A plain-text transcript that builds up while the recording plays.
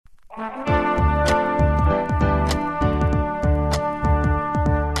You're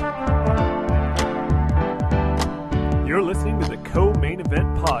listening to the Co-Main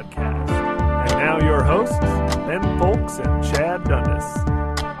Event Podcast. And now your hosts, Ben Folks and Chad Dundas.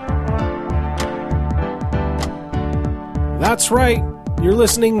 That's right. You're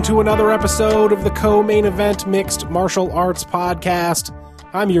listening to another episode of the Co-Main Event Mixed Martial Arts Podcast.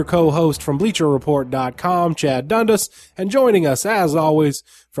 I'm your co-host from BleacherReport.com, Chad Dundas, and joining us, as always,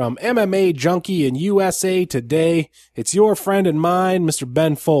 from MMA Junkie in USA Today, it's your friend and mine, Mr.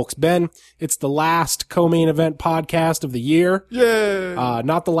 Ben Folks. Ben, it's the last Co-Main Event podcast of the year. Yay!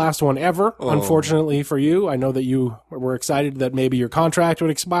 Not the last one ever, unfortunately for you. I know that you were excited that maybe your contract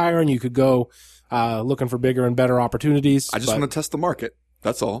would expire and you could go looking for bigger and better opportunities. I just want to test the market.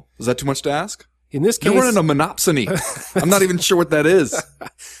 That's all. Is that too much to ask? In this case, you're running a monopsony. I'm not even sure what that is.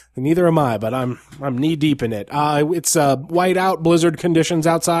 Neither am I, but I'm knee deep in it. It's white out blizzard conditions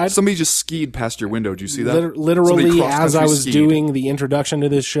outside. Somebody just skied past your window. Did you see that? Literally, as I was doing the introduction to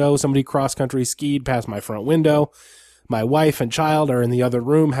this show, somebody cross country skied past my front window. My wife and child are in the other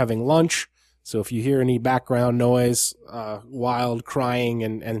room having lunch. So if you hear any background noise, wild crying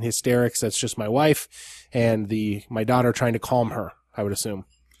and hysterics, that's just my wife and my daughter trying to calm her, I would assume.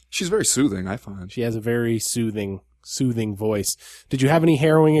 She's very soothing, I find. She has a very soothing voice. Did you have any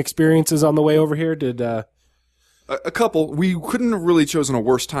harrowing experiences on the way over here? A couple. We couldn't have really chosen a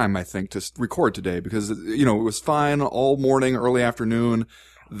worse time, I think, to record today because, it was fine all morning, early afternoon.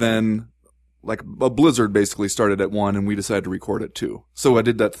 Then, like, a blizzard basically started at 1 and we decided to record at 2. So I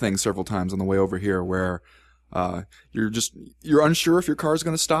did that thing several times on the way over here where you're unsure if your car's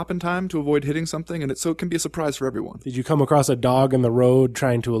going to stop in time to avoid hitting something, and so it can be a surprise for everyone. Did you come across a dog in the road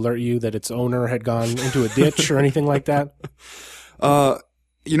trying to alert you that its owner had gone into a ditch or anything like that? Now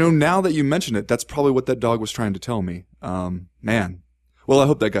that you mention it, that's probably what that dog was trying to tell me. Man. Well, I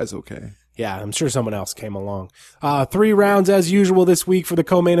hope that guy's okay. Yeah, I'm sure someone else came along. 3 rounds as usual this week for the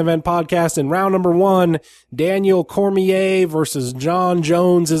Co-Main Event Podcast. In round number 1, Daniel Cormier versus John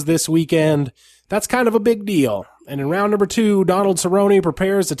Jones is this weekend. That's kind of a big deal. And in round number 2, Donald Cerrone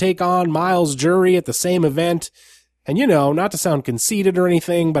prepares to take on Miles Jury at the same event. And not to sound conceited or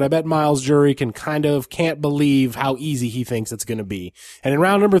anything, but I bet Miles Jury can't believe how easy he thinks it's going to be. And in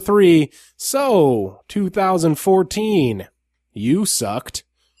round number 3, 2014, you sucked.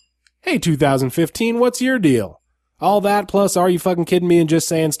 Hey, 2015, what's your deal? All that plus are you fucking kidding me and just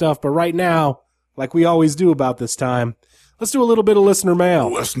saying stuff. But right now, like we always do about this time, let's do a little bit of listener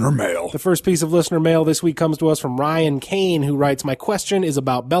mail. Listener mail. The first piece of listener mail this week comes to us from Ryan Kane, who writes, my question is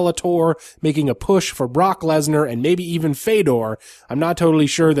about Bellator making a push for Brock Lesnar and maybe even Fedor. I'm not totally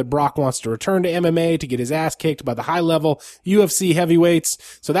sure that Brock wants to return to MMA to get his ass kicked by the high-level UFC heavyweights,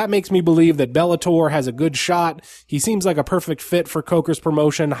 so that makes me believe that Bellator has a good shot. He seems like a perfect fit for Coker's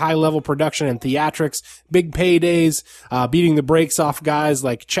promotion, high-level production and theatrics, big paydays, beating the brakes off guys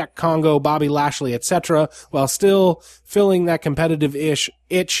like Czech Congo, Bobby Lashley, etc., while still filling that competitive itch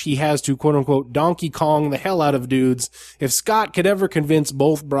he has to quote-unquote Donkey Kong the hell out of dudes. If Scott could ever convince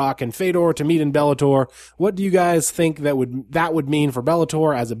both Brock and Fedor to meet in Bellator, what do you guys think that would mean for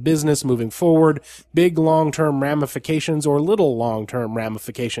Bellator as a business moving forward? Big long-term ramifications or little long-term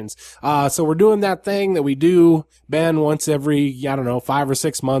ramifications? So we're doing that thing that we do, Ben, once every, 5 or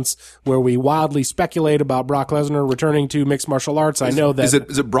 6 months, where we wildly speculate about Brock Lesnar returning to mixed martial arts. I know that... Is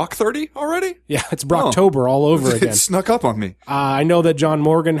it Brock 30 already? Yeah, it's Brocktober all over again. It snuck up on me. I know that John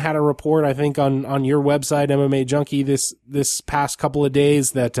Morgan had a report, I think, on your website, MMA Junkie, this past couple of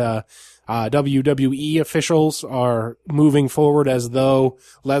days that WWE officials are moving forward as though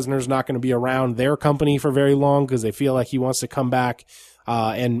Lesnar's not going to be around their company for very long because they feel like he wants to come back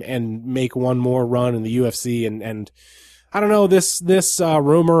and make one more run in the UFC. And I don't know, this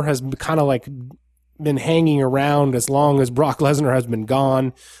rumor has kind of like been hanging around as long as Brock Lesnar has been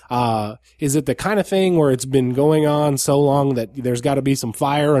gone. Is it the kind of thing where it's been going on so long that there's got to be some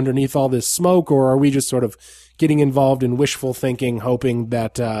fire underneath all this smoke, or are we just sort of getting involved in wishful thinking, hoping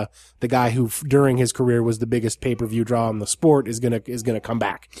that the guy who during his career was the biggest pay-per-view draw in the sport is gonna come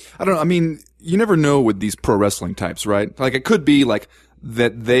back? I don't know. I mean, you never know with these pro wrestling types, right? Like, it could be like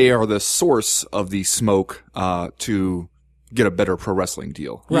that they are the source of the smoke to get a better pro wrestling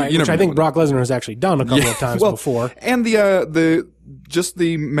deal. Right, which I think Brock Lesnar has actually done a couple of times before. And the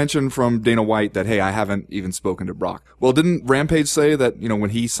mention from Dana White that, hey, I haven't even spoken to Brock. Well, didn't Rampage say that, when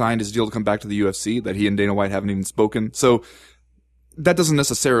he signed his deal to come back to the UFC, that he and Dana White haven't even spoken? So that doesn't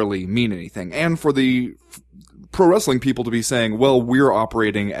necessarily mean anything. And for the pro wrestling people to be saying, well, we're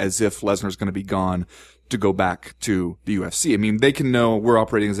operating as if Lesnar's going to be gone to go back to the UFC. I mean, they can know we're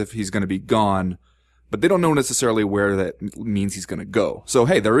operating as if he's going to be gone but they don't know necessarily where that means he's going to go. So,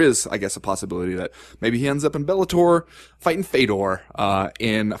 hey, there is, I guess, a possibility that maybe he ends up in Bellator fighting Fedor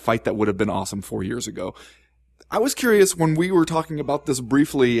in a fight that would have been awesome 4 years ago. I was curious when we were talking about this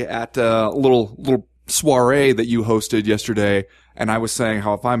briefly at a little soiree that you hosted yesterday, and I was saying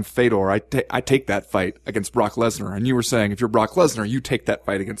how if I'm Fedor, I take that fight against Brock Lesnar, and you were saying if you're Brock Lesnar, you take that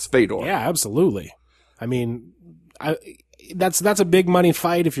fight against Fedor. Yeah, absolutely. I mean, that's a big money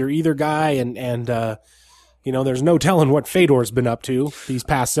fight if you're either guy, and there's no telling what Fedor's been up to these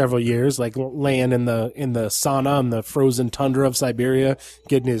past several years, like laying in the sauna in the frozen tundra of Siberia,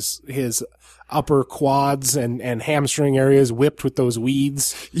 getting his upper quads and hamstring areas whipped with those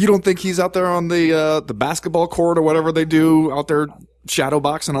weeds. You don't think he's out there on the basketball court or whatever they do out there shadow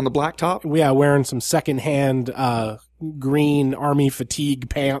boxing on the blacktop? Yeah, wearing some secondhand green army fatigue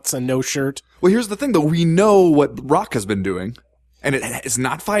pants and no shirt. Well, here's the thing, though. We know what Brock has been doing, and it is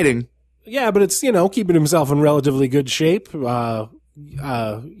not fighting. Yeah, but it's, keeping himself in relatively good shape. At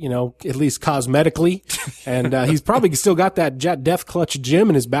least cosmetically. And he's probably still got that Death Clutch gym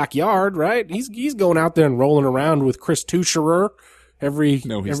in his backyard, right? He's going out there and rolling around with Chris Tucherer every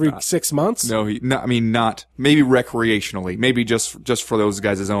 6 months. Not maybe recreationally, maybe just for those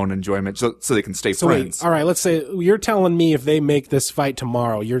guys' own enjoyment, so they can stay friends. Wait, all right, let's say you're telling me if they make this fight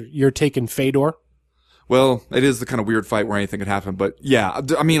tomorrow, you're taking Fedor? Well, it is the kind of weird fight where anything could happen, but yeah,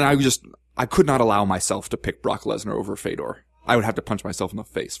 I mean, I could not allow myself to pick Brock Lesnar over Fedor. I would have to punch myself in the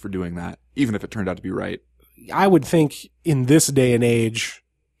face for doing that, even if it turned out to be right. I would think in this day and age,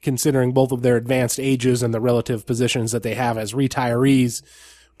 considering both of their advanced ages and the relative positions that they have as retirees,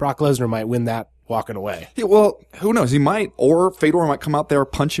 Brock Lesnar might win that walking away. Yeah, well, who knows? He might, or Fedor might come out there,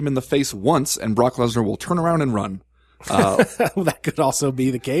 punch him in the face once, and Brock Lesnar will turn around and run. That could also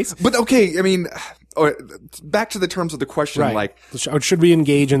be the case. But okay, I mean, back to the terms of the question, right. Like, should we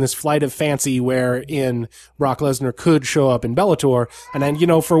engage in this flight of fancy wherein Brock Lesnar could show up in Bellator? And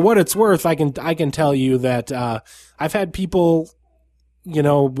then, for what it's worth, I can tell you that I've had people,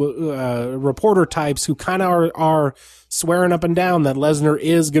 reporter types who kind of are swearing up and down that Lesnar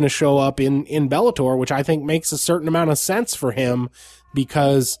is going to show up in Bellator, which I think makes a certain amount of sense for him.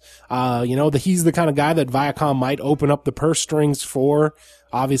 Because, he's the kind of guy that Viacom might open up the purse strings for.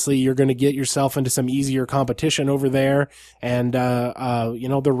 Obviously, you're going to get yourself into some easier competition over there. And,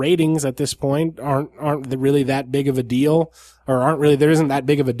 the ratings at this point aren't really that big of a deal, or there isn't that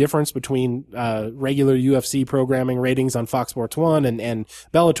big of a difference between, regular UFC programming ratings on Fox Sports 1 and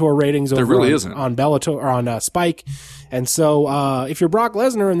Bellator ratings over on Bellator or on, Spike. And so, if you're Brock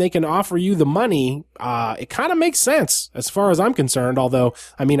Lesnar and they can offer you the money, it kind of makes sense as far as I'm concerned. Although,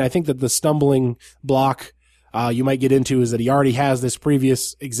 I mean, I think that the stumbling block you might get into is that he already has this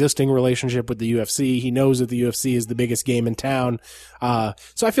previous existing relationship with the UFC. He knows that the UFC is the biggest game in town.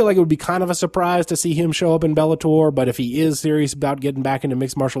 So I feel like it would be kind of a surprise to see him show up in Bellator, but if he is serious about getting back into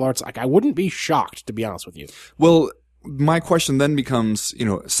mixed martial arts, I wouldn't be shocked, to be honest with you. Well, my question then becomes,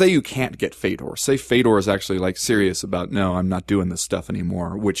 say you can't get Fedor. Say Fedor is actually serious about, no, I'm not doing this stuff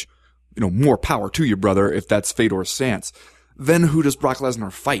anymore, which, more power to you, brother, if that's Fedor's stance. Then who does Brock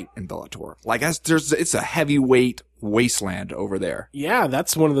Lesnar fight in Bellator? It's a heavyweight wasteland over there. Yeah,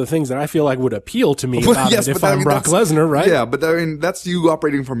 that's one of the things that I feel like would appeal to me about it if I'm Brock Lesnar, right? Yeah, but that's you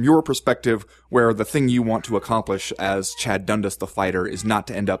operating from your perspective, where the thing you want to accomplish as Chad Dundas, the fighter, is not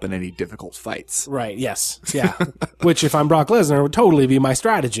to end up in any difficult fights. Right, yes. Yeah. Which, if I'm Brock Lesnar, would totally be my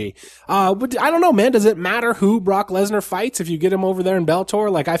strategy. But I don't know, man. Does it matter who Brock Lesnar fights if you get him over there in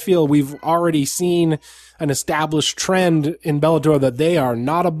Bellator? I feel we've already seen an established trend in Bellator that they are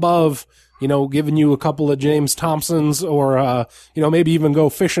not above, giving you a couple of James Thompsons or, maybe even go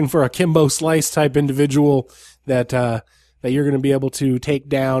fishing for a Kimbo Slice type individual that you're going to be able to take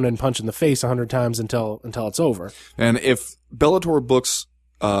down and punch in the face 100 times until it's over. And if Bellator books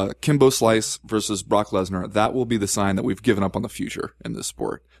Kimbo Slice versus Brock Lesnar, that will be the sign that we've given up on the future in this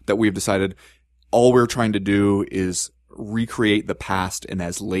sport, that we've decided all we're trying to do is recreate the past in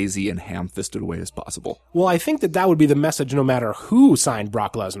as lazy and ham-fisted a way as possible. Well, I think that would be the message no matter who signed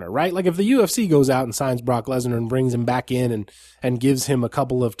Brock Lesnar, right? If the UFC goes out and signs Brock Lesnar and brings him back in and gives him a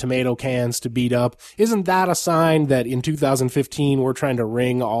couple of tomato cans to beat up, isn't that a sign that in 2015 we're trying to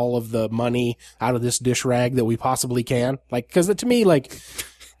wring all of the money out of this dish rag that we possibly can? Because to me,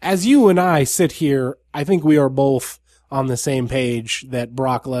 as you and I sit here, I think we are both on the same page that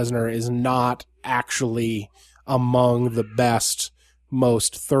Brock Lesnar is not actually among the best,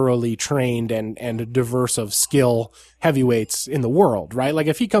 most thoroughly trained and diverse of skill heavyweights in the world, right?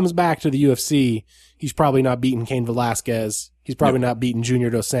 If he comes back to the UFC, he's probably not beating Cain Velasquez. He's probably not beating Junior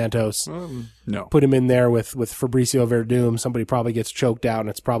Dos Santos. No. Put him in there with Fabricio Verdum. Somebody probably gets choked out, and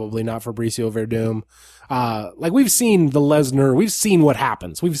it's probably not Fabricio Verdum. Like we've seen we've seen what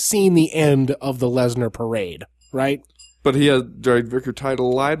happens. We've seen the end of the Lesnar parade, right? But he had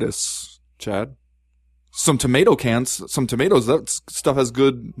diverticulitis, Chad. Some tomato cans, some tomatoes, that stuff has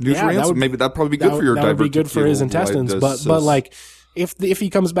good nutrients. Maybe that'd probably be good for your diverticulitis. That would be good for his intestines. But like, if he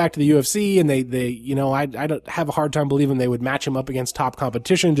comes back to the UFC and they I don't have a hard time believing they would match him up against top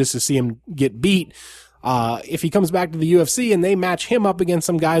competition just to see him get beat. If he comes back to the UFC and they match him up against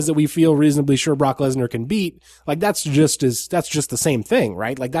some guys that we feel reasonably sure Brock Lesnar can beat, like that's just the same thing,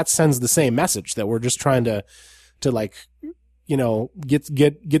 right? Like that sends the same message that we're just trying to like, get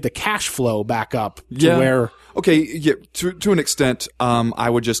the cash flow back up to where. Okay. Yeah. To an extent, I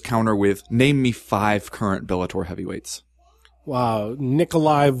would just counter with name me 5 current Bellator heavyweights.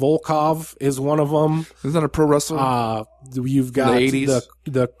 Nikolai Volkov is one of them. Isn't that a pro wrestler? You've got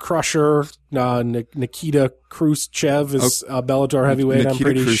the Crusher, Nikita Khrushchev is a Bellator heavyweight, I'm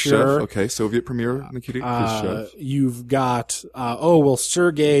pretty sure. Okay, Soviet Premier Nikita Khrushchev. You've got,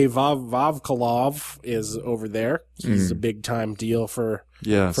 Sergey Vavkalov is over there. He's a big time deal for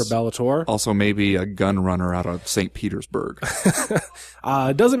Bellator. Also maybe a gun runner out of St. Petersburg.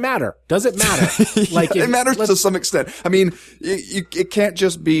 Doesn't matter. Does it matter? Like it matters to some extent. I mean, it can't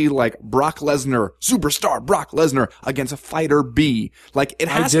just be like Brock Lesnar, superstar Brock Lesnar against a fighter B. Like it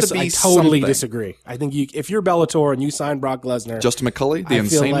has to be I totally disagree. I think if you're Bellator and you sign Brock Lesnar, Justin McCulley, the I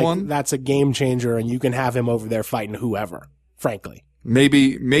insane feel like one, that's a game changer, and you can have him over there fighting whoever. Frankly.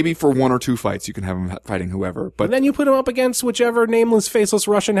 Maybe for 1 or 2 fights you can have him fighting whoever, but and then you put him up against whichever nameless, faceless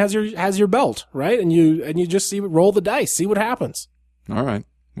Russian has your belt, right? And you just roll the dice, see what happens. All right.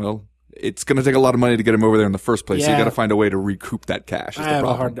 Well, it's going to take a lot of money to get him over there in the first place. Yeah. So you got to find a way to recoup that cash. I have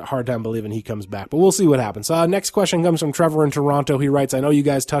a hard time believing he comes back, but we'll see what happens. Next question comes from Trevor in Toronto. He writes, I know you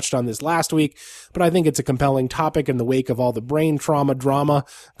guys touched on this last week, but I think it's a compelling topic in the wake of all the brain trauma drama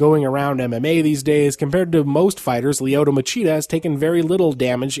going around MMA these days. Compared to most fighters, Lyoto Machida has taken very little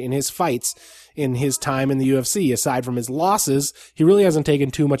damage in his fights in his time in the UFC. Aside from his losses, he really hasn't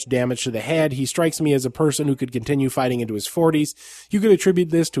taken too much damage to the head. He strikes me as a person who could continue fighting into his 40s. You could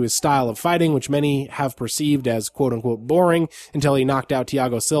attribute this to his style of fighting, which many have perceived as quote-unquote boring, until he knocked out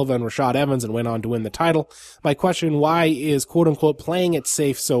Thiago Silva and Rashad Evans and went on to win the title. My question, why is quote-unquote playing it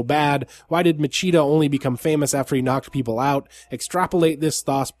safe so bad? Why did Machida only become famous after he knocked people out? Extrapolate this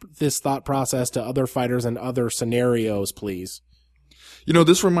thought process to other fighters and other scenarios, please.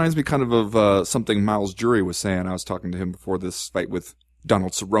 This reminds me kind of something Miles Jury was saying. I was talking to him before this fight with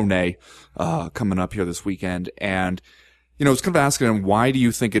Donald Cerrone coming up here this weekend. And, I was kind of asking him, why do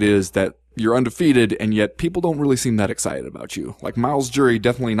you think it is that you're undefeated and yet people don't really seem that excited about you? Like Miles Jury,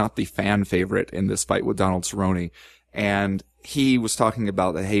 definitely not the fan favorite in this fight with Donald Cerrone. And he was talking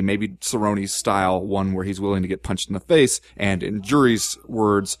about that, hey, maybe Cerrone's style, one where he's willing to get punched in the face and, in Jury's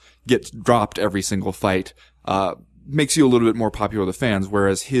words, get dropped every single fight, makes you a little bit more popular with the fans,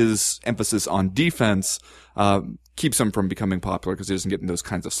 whereas his emphasis on defense keeps him from becoming popular because he doesn't get in those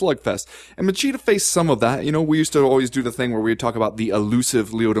kinds of slugfests. And Machida faced some of that. We used to always do the thing where we would talk about the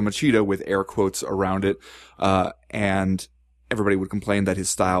elusive Lyoto Machida with air quotes around it, and everybody would complain that his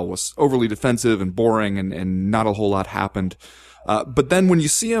style was overly defensive and boring and not a whole lot happened. But then when you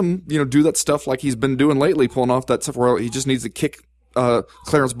see him, do that stuff like he's been doing lately, pulling off that stuff where he just needs to kick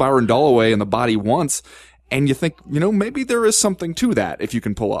Clarence Byron Dalloway in the body once, and you think, maybe there is something to that if you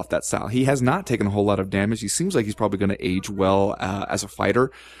can pull off that style. He has not taken a whole lot of damage. He seems like he's probably going to age well as a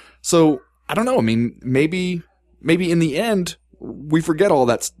fighter. So, I don't know. I mean, maybe in the end, we forget all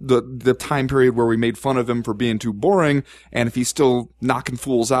that, the time period where we made fun of him for being too boring, and if he's still knocking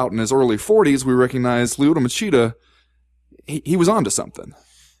fools out in his early 40s, we recognize Lyoto Machida, he was onto something.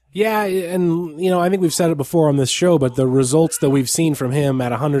 Yeah, and, I think we've said it before on this show, but the results that we've seen from him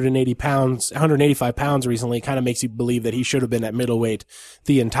at 185 pounds recently kind of makes you believe that he should have been at middleweight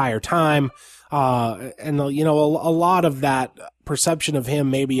the entire time. And, a lot of that perception of him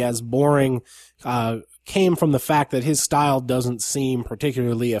maybe as boring, came from the fact that his style doesn't seem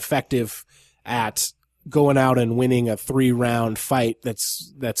particularly effective at going out and winning a 3-round fight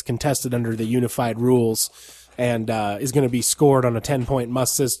that's contested under the unified rules. And is going to be scored on a 10-point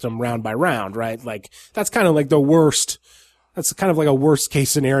must system round by round, right? Like, that's kind of like the worst, that's kind of like a worst case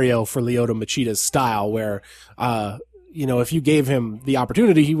scenario for Lyoto Machida's style where, if you gave him the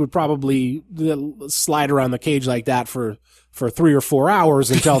opportunity, he would probably slide around the cage like that for 3 or 4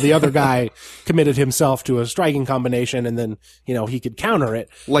 hours until the other guy committed himself to a striking combination, and then, he could counter it.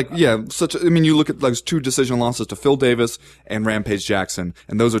 You look at those 2 decision losses to Phil Davis and Rampage Jackson,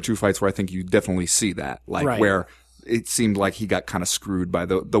 and those are 2 fights where I think you definitely see that. Right. Where it seemed like he got kind of screwed by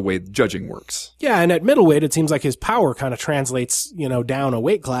the way judging works. Yeah, and at middleweight, it seems like his power kind of translates, down a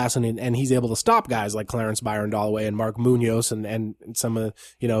weight class, and he's able to stop guys like Clarence Byron Dalloway and Mark Munoz and some of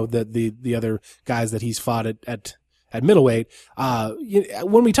the other guys that he's fought at middleweight.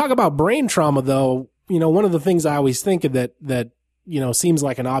 When we talk about brain trauma, though, one of the things I always think of that seems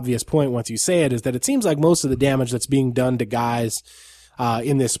like an obvious point once you say it is that it seems like most of the damage that's being done to guys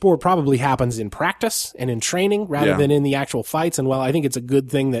in this sport probably happens in practice and in training rather than in the actual fights. And while I think it's a good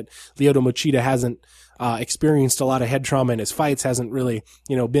thing that Lyoto Machida hasn't experienced a lot of head trauma in his fights, hasn't really,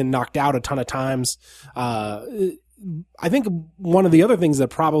 been knocked out a ton of times, I think one of the other things that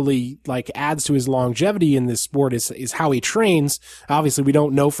probably adds to his longevity in this sport is how he trains. Obviously, we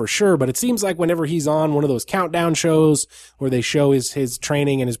don't know for sure, but it seems like whenever he's on one of those countdown shows where they show his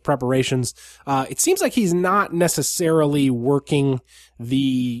training and his preparations, it seems like he's not necessarily working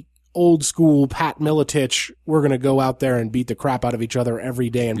the old school Pat Miletich, we're going to go out there and beat the crap out of each other every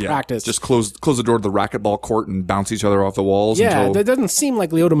day in practice. Just close the door to the racquetball court and bounce each other off the walls. Yeah, that doesn't seem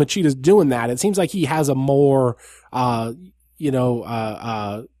like Lyoto Machida's doing that. It seems like he has a more,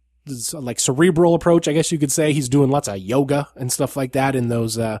 cerebral approach, I guess you could say. He's doing lots of yoga and stuff like that in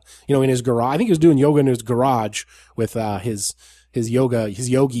those, in his garage. I think he was doing yoga in his garage with, his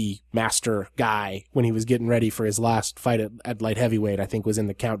yogi master guy when he was getting ready for his last fight at light heavyweight, I think was in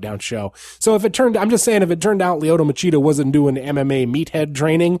the countdown show. So if it turned out Lyoto Machida wasn't doing MMA meathead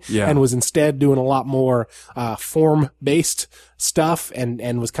training and was instead doing a lot more, form-based stuff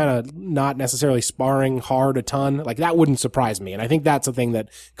and was kind of not necessarily sparring hard a ton, that wouldn't surprise me. And I think that's a thing that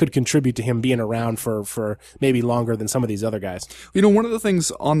could contribute to him being around for maybe longer than some of these other guys. One of the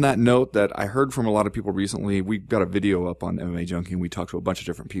things on that note that I heard from a lot of people recently, we got a video up on MMA Junkie and we talked to a bunch of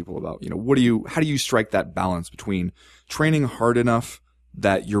different people about, how do you strike that balance between training hard enough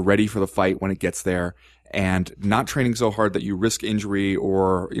that you're ready for the fight when it gets there and not training so hard that you risk injury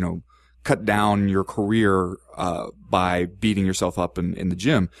or, cut down your career by beating yourself up in the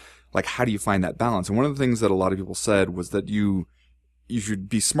gym. How do you find that balance? And one of the things that a lot of people said was that you should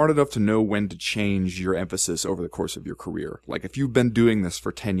be smart enough to know when to change your emphasis over the course of your career. If you've been doing this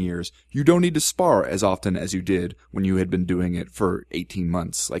for 10 years, you don't need to spar as often as you did when you had been doing it for 18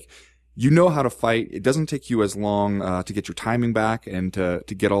 months. You know how to fight. It doesn't take you as long to get your timing back and to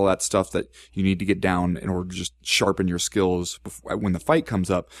get all that stuff that you need to get down in order to just sharpen your skills when the fight comes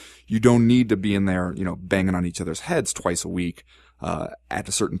up. You don't need to be in there, banging on each other's heads twice a week at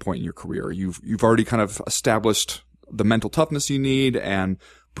a certain point in your career. You've already kind of established the mental toughness you need and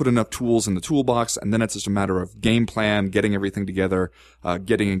put enough tools in the toolbox, and then it's just a matter of game plan, getting everything together,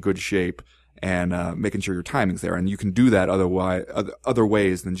 getting in good shape, and making sure your timing's there. And you can do that other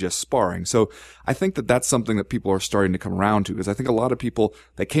ways than just sparring. So I think that that's something that people are starting to come around to, because I think a lot of people,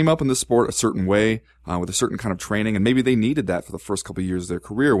 they came up in this sport a certain way, with a certain kind of training, and maybe they needed that for the first couple of years of their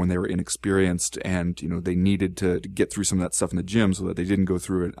career when they were inexperienced and, they needed to get through some of that stuff in the gym so that they didn't go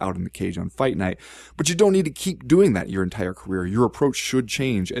through it out in the cage on fight night. But you don't need to keep doing that your entire career. Your approach should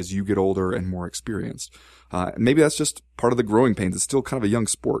change as you get older and more experienced. Maybe that's just part of the growing pains. It's still kind of a young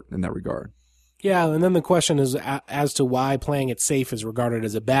sport in that regard. Yeah, and then the question is as to why playing it safe is regarded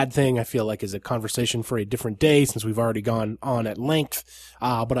as a bad thing. I feel like is a conversation for a different day since we've already gone on at length.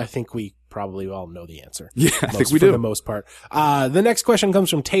 But I think we probably all know the answer. Yeah, I think we do. For the most part. The next question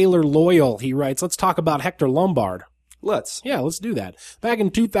comes from Taylor Loyal. He writes, let's talk about Hector Lombard. Let's do that. Back in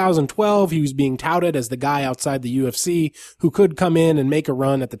 2012, he was being touted as the guy outside the UFC who could come in and make a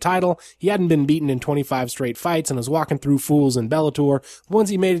run at the title. He hadn't been beaten in 25 straight fights and was walking through fools in Bellator. Once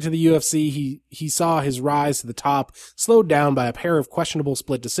he made it to the UFC, he saw his rise to the top slowed down by a pair of questionable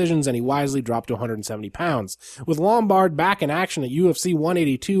split decisions, and he wisely dropped to 170 pounds. With Lombard back in action at UFC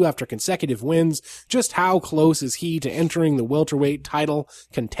 182 after consecutive wins, just how close is he to entering the welterweight title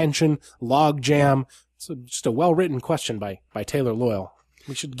contention logjam? So just a well-written question by Taylor Loyal.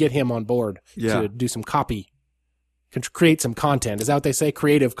 We should get him on board to do some copy, create some content. Is that what they say?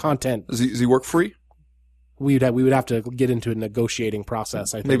 Creative content. Does he work free? We would have to get into a negotiating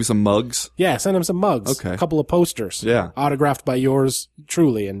process, I think. Maybe some mugs? Yeah, send him some mugs. Okay. A couple of posters. Yeah. Autographed by yours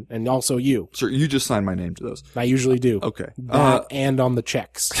truly and also you. Sure, you just sign my name to those. I usually do. Okay. That and on the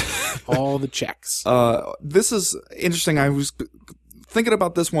checks. All the checks. This is interesting. I was thinking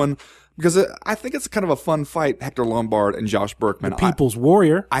about this one because I think it's kind of a fun fight, Hector Lombard and Josh Burkman. The People's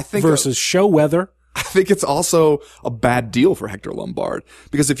Warrior versus Showweather. I think it's also a bad deal for Hector Lombard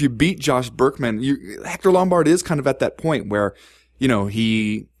because if you beat Josh Burkman, Hector Lombard is kind of at that point where,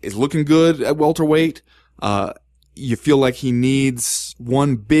 he is looking good at welterweight. You feel like he needs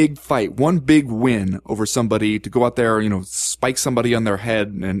one big fight, one big win over somebody to go out there, spike somebody on their head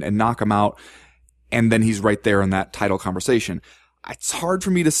and knock them out. and then he's right there in that title conversation. It's hard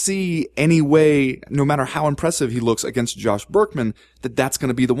for me to see any way, no matter how impressive he looks against Josh Berkman, that that's going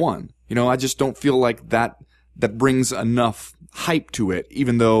to be the one. You know, I just don't feel like that brings enough hype to it,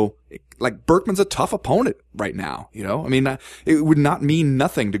 even though, like, Berkman's a tough opponent right now, you know? I mean, it would not mean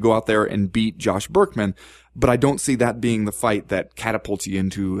nothing to go out there and beat Josh Berkman, but I don't see that being the fight that catapults you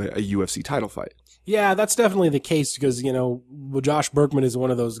into a UFC title fight. Yeah, that's definitely the case because, you know, Josh Berkman is one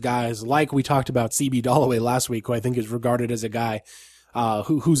of those guys, like we talked about CB Dollaway last week, who I think is regarded as a guy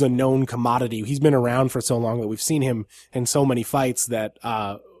who's a known commodity. He's been around for so long that we've seen him in so many fights that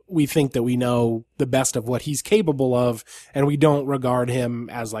we think that we know the best of what he's capable of, and we don't regard him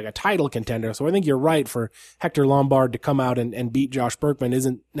as like a title contender. So I think you're right for Hector Lombard to come out and beat Josh Berkman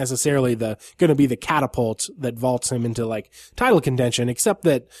isn't necessarily going to be the catapult that vaults him into like title contention, except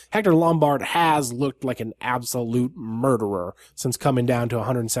that Hector Lombard has looked like an absolute murderer since coming down to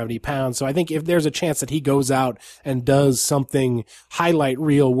 170 pounds. So I think if there's a chance that he goes out and does something highlight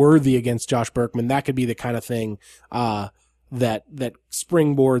reel worthy against Josh Berkman, that could be the kind of thing, that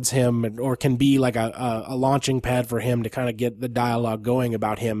springboards him or can be like a launching pad for him to kind of get the dialogue going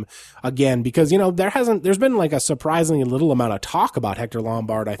about him again. Because, you know, there's been like a surprisingly little amount of talk about Hector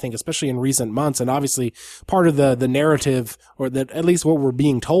Lombard, I think, especially in recent months. And obviously part of the narrative, or that at least what we're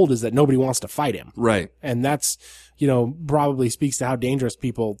being told, is that nobody wants to fight him. Right. And that's, you know, probably speaks to how dangerous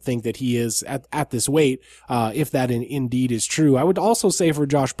people think that he is at this weight, if that indeed is true. I would also say for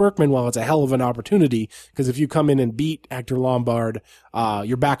Josh Berkman, well, it's a hell of an opportunity, because if you come in and beat Hector Lombard,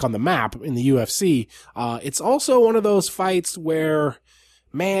 you're back on the map in the UFC. It's also one of those fights where,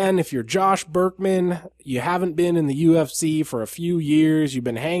 man, if you're Josh Berkman, you haven't been in the UFC for a few years, you've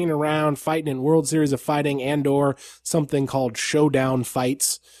been hanging around fighting in World Series of Fighting and/or something called Showdown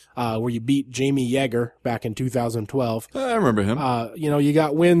Fights, where you beat Jamie Yeager back in 2012. I remember him. You know, you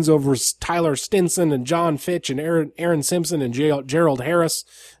got wins over Tyler Stinson and John Fitch and Aaron Simpson and Gerald Harris.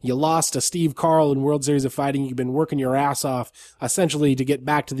 You lost to Steve Carl in World Series of Fighting. You've been working your ass off essentially to get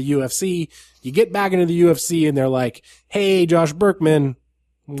back to the UFC. You get back into the UFC and they're like, hey, Josh Berkman,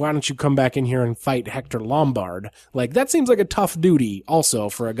 why don't you come back in here and fight Hector Lombard? Like, that seems like a tough duty also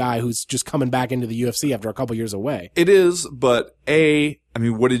for a guy who's just coming back into the UFC after a couple years away. It is, but I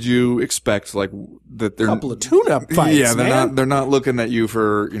mean, what did you expect? Like, that they're a couple of tune-up fights. Yeah, man. They're not looking at you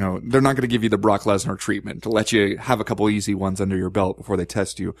for, you know, they're not going to give you the Brock Lesnar treatment to let you have a couple easy ones under your belt before they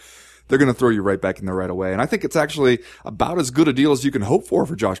test you. They're going to throw you right back in there right away. And I think it's actually about as good a deal as you can hope for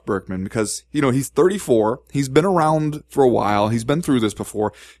Josh Berkman, because, you know, he's 34. He's been around for a while. He's been through this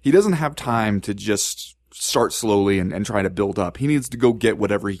before. He doesn't have time to just start slowly and try to build up. He needs to go get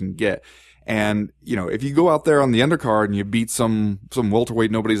whatever he can get. And, you know, if you go out there on the undercard and you beat some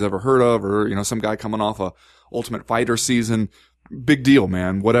welterweight nobody's ever heard of, or, you know, some guy coming off a Ultimate Fighter season, big deal,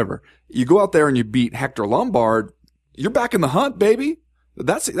 man, whatever. You go out there and you beat Hector Lombard, you're back in the hunt, baby.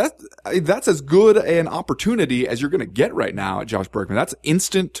 That's as good an opportunity as you're going to get right now at Josh Berkman. That's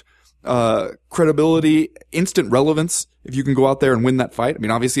instant credibility, instant relevance if you can go out there and win that fight. I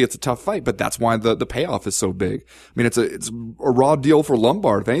mean, obviously it's a tough fight, but that's why the payoff is so big. I mean, it's a raw deal for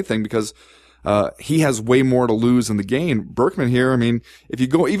Lombard, if anything, because he has way more to lose in the game. Berkman here, I mean,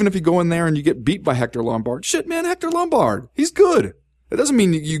 even if you go in there and you get beat by Hector Lombard, shit, man, Hector Lombard, he's good. It doesn't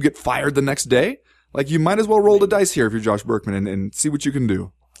mean you get fired the next day. Like, you might as well roll the dice here if you're Josh Berkman and see what you can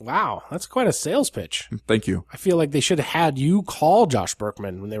do. Wow, that's quite a sales pitch. Thank you. I feel like they should have had you call Josh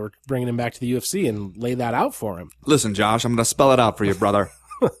Berkman when they were bringing him back to the UFC and lay that out for him. Listen, Josh, I'm going to spell it out for you, brother.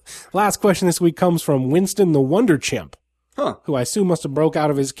 Last question this week comes from Winston the Wonder Chimp, who I assume must have broke out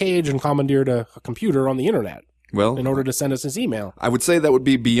of his cage and commandeered a computer on the internet. Well, in order to send us his email. I would say that would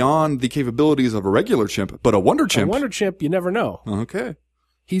be beyond the capabilities of a regular chimp, but a Wonder Chimp. A Wonder Chimp, you never know. Okay.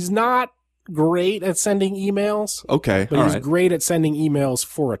 He's not great at sending emails. Okay. But he's great at sending emails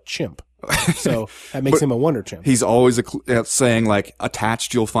for a chimp. So that makes him a Wonder Chimp. He's always saying, like,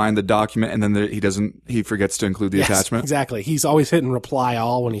 attached, you'll find the document, and then he forgets to include the attachment. Exactly. He's always hitting reply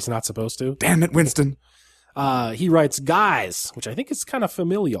all when he's not supposed to. Damn it, Winston. He writes guys, which I think is kind of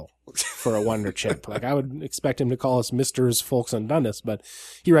familial for a Wonder Chimp. Like, I would expect him to call us Misters, Folks, and Dundas, but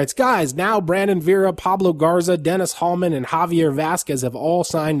he writes, guys, now Brandon Vera, Pablo Garza, Dennis Hallman, and Javier Vasquez have all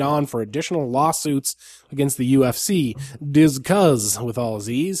signed on for additional lawsuits against the UFC. Cuz, with all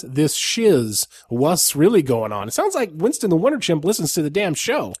Z's, this shiz, what's really going on? It sounds like Winston the Wonder Chimp listens to the damn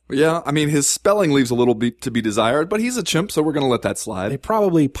show. Yeah, I mean, his spelling leaves a little bit to be desired, but he's a chimp, so we're going to let that slide. They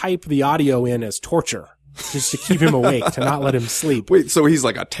probably pipe the audio in as torture just to keep him awake, to not let him sleep. Wait, so he's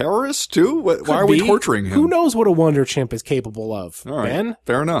like a terrorist too? Why are we torturing him? Who knows what a Wonder Chimp is capable of, All right, Ben?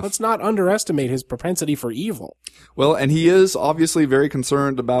 fair enough. Let's not underestimate his propensity for evil. Well, and he is obviously very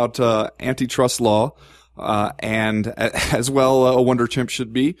concerned about antitrust law, and as well a Wonder Chimp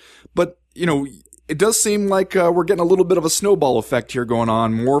should be. But, it does seem like we're getting a little bit of a snowball effect here going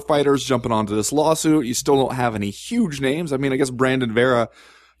on. More fighters jumping onto this lawsuit. You still don't have any huge names. I mean, I guess Brandon Vera,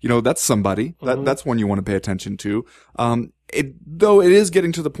 that's somebody. That's one you want to pay attention to. Though it is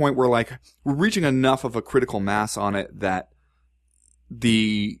getting to the point where like we're reaching enough of a critical mass on it that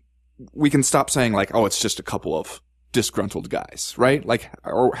we can stop saying like, oh, it's just a couple of disgruntled guys, right? Like,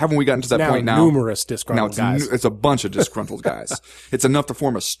 or haven't we gotten to that point now? Numerous disgruntled guys. It's a bunch of disgruntled guys. It's enough to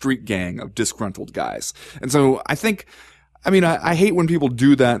form a street gang of disgruntled guys. And so I hate when people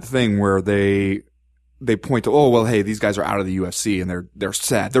do that thing where they point to, oh, well, hey, these guys are out of the UFC and they're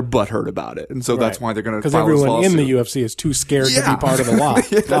sad. They're butthurt about it. And so that's why they're going to file this lawsuit. Because everyone in the UFC is too scared to be part of the law.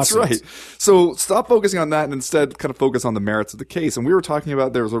 Yeah, that's right. So stop focusing on that and instead kind of focus on the merits of the case. And we were talking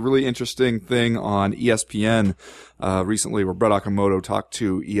about, there was a really interesting thing on ESPN recently where Brett Okamoto talked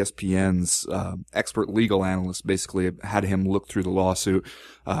to ESPN's expert legal analyst, basically had him look through the lawsuit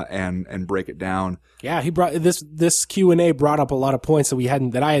and break it down. Yeah, he brought this Q&A brought up a lot of points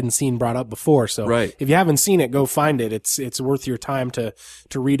that I hadn't seen brought up before. So right. If you haven't seen it, go find it. It's worth your time to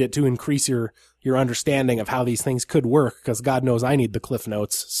read it to increase your understanding of how these things could work, because God knows I need the Cliff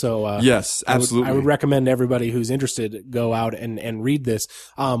Notes. So yes, absolutely. I would recommend everybody who's interested go out and read this.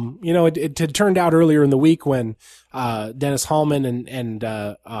 It had turned out earlier in the week when Dennis Hallman and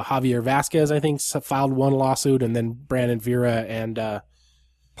Javier Vasquez, I think, filed one lawsuit, and then Brandon Vera and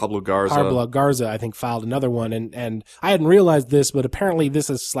Pablo Garza, I think, filed another one. And I hadn't realized this, but apparently this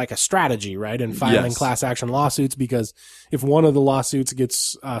is like a strategy, right? In filing class action lawsuits, because if one of the lawsuits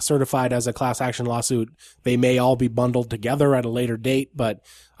gets certified as a class action lawsuit, they may all be bundled together at a later date. But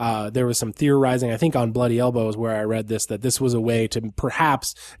there was some theorizing, I think on Bloody Elbows where I read this, that this was a way to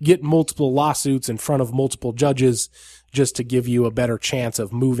perhaps get multiple lawsuits in front of multiple judges, just to give you a better chance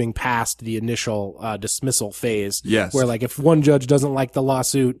of moving past the initial dismissal phase. Yes. Where like if one judge doesn't like the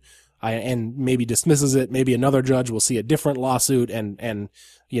lawsuit and maybe dismisses it, maybe another judge will see a different lawsuit and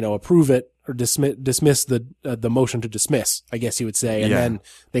approve it or dismiss the motion to dismiss, I guess you would say, and then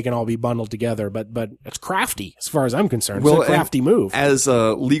they can all be bundled together. But it's crafty as far as I'm concerned. It's a crafty move. As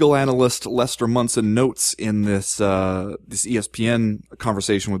legal analyst Lester Munson notes in this ESPN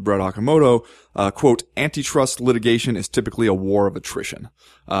conversation with Brett Okamoto, quote, antitrust litigation is typically a war of attrition.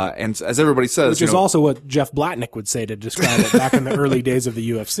 And as everybody says, which is also what Jeff Blatnick would say to describe it back in the early days of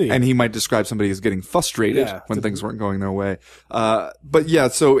the UFC. And he might describe somebody as getting frustrated when things weren't going their way. But yeah,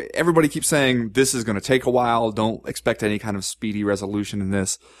 so everybody keeps saying this is going to take a while. Don't expect any kind of speedy resolution in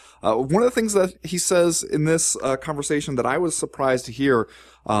this. One of the things that he says in this conversation that I was surprised to hear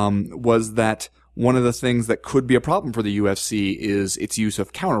was that one of the things that could be a problem for the UFC is its use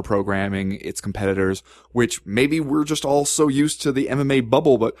of counter-programming its competitors, which maybe we're just all so used to the MMA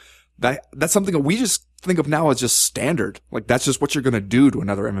bubble, but that's something that we just think of now as just standard. Like that's just what you're going to do to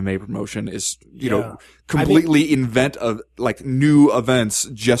another MMA promotion is, completely invent new events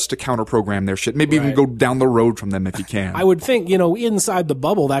just to counter program their shit. Maybe even go down the road from them if you can. I would think, inside the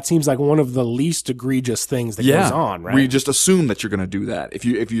bubble, that seems like one of the least egregious things that goes on, right? Where you just assume that you're going to do that. If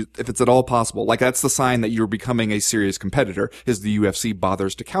it's at all possible. Like that's the sign that you're becoming a serious competitor is the UFC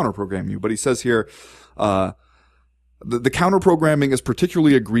bothers to counter program you. But he says here, the counter-programming is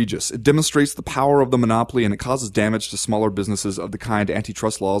particularly egregious. It demonstrates the power of the monopoly and it causes damage to smaller businesses of the kind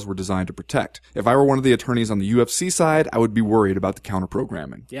antitrust laws were designed to protect. If I were one of the attorneys on the UFC side, I would be worried about the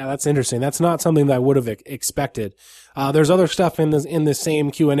counter-programming. Yeah, that's interesting. That's not something that I would have expected. There's other stuff in this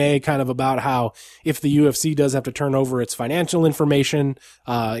same Q&A kind of about how if the UFC does have to turn over its financial information,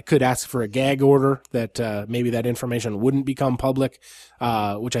 it could ask for a gag order that maybe that information wouldn't become public,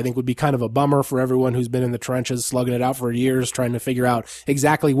 which I think would be kind of a bummer for everyone who's been in the trenches slugging it out for years trying to figure out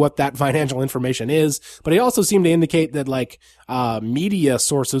exactly what that financial information is. But he also seemed to indicate that media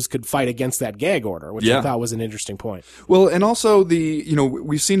sources could fight against that gag order, which I thought was an interesting point. Well, and also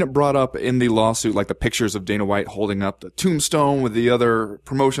we've seen it brought up in the lawsuit, like the pictures of Dana White holding up the tombstone with the other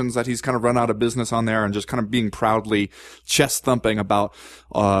promotions that he's kind of run out of business on there and just kind of being proudly chest thumping about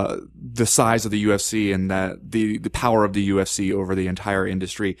the size of the UFC and that the power of the UFC over the entire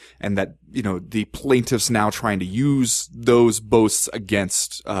industry, and that the plaintiffs now trying to use those boasts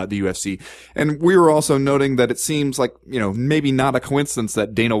against the UFC. And we were also noting that it seems like, maybe not a coincidence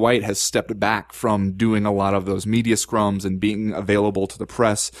that Dana White has stepped back from doing a lot of those media scrums and being available to the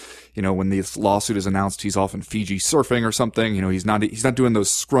press. When this lawsuit is announced, he's off in Fiji surfing or something. He's not doing those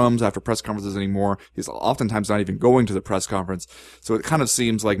scrums after press conferences anymore. He's oftentimes not even going to the press conference. So it kind of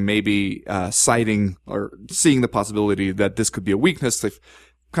seems like maybe citing or seeing the possibility that this could be a weakness. They've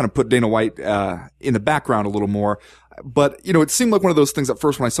kind of put Dana White in the background a little more. But, it seemed like one of those things at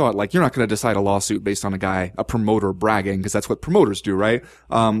first when I saw it, like, you're not going to decide a lawsuit based on a promoter bragging, because that's what promoters do, right?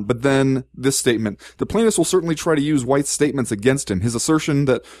 But then this statement, the plaintiffs will certainly try to use White's statements against him. His assertion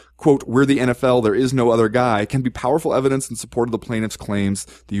that, quote, "we're the NFL, there is no other guy," can be powerful evidence in support of the plaintiffs' claims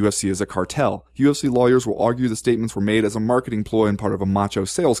the UFC is a cartel. UFC lawyers will argue the statements were made as a marketing ploy and part of a macho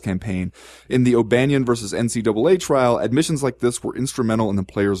sales campaign. In the O'Banion versus NCAA trial, admissions like this were instrumental in the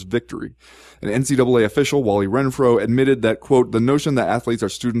players' victory. An NCAA official, Wally Renfro, admitted that, quote, "the notion that athletes are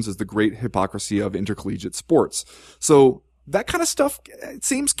students is the great hypocrisy of intercollegiate sports." So that kind of stuff, it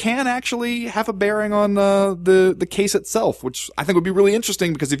seems, can actually have a bearing on the case itself, which I think would be really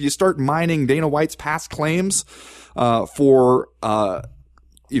interesting, because if you start mining Dana White's past claims for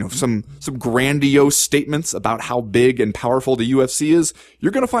some grandiose statements about how big and powerful the UFC is,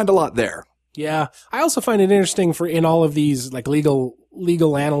 you're going to find a lot there. Yeah. I also find it interesting in all of these like legal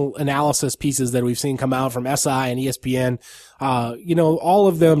analysis pieces that we've seen come out from SI and ESPN. All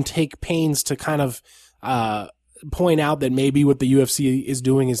of them take pains to kind of point out that maybe what the UFC is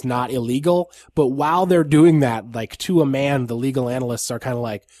doing is not illegal. But while they're doing that, like, to a man, the legal analysts are kind of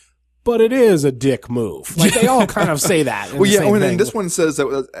like, but it is a dick move. Like, they all kind of say that. Well, yeah, and this one says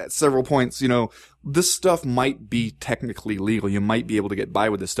that at several points, this stuff might be technically legal. You might be able to get by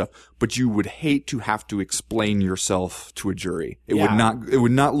with this stuff, but you would hate to have to explain yourself to a jury. It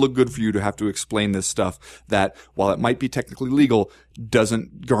would not look good for you to have to explain this stuff that, while it might be technically legal,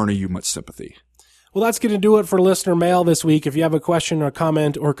 doesn't garner you much sympathy. Well, that's going to do it for listener mail this week. If you have a question or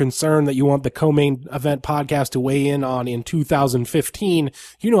comment or concern that you want the Co-Main Event podcast to weigh in on in 2015,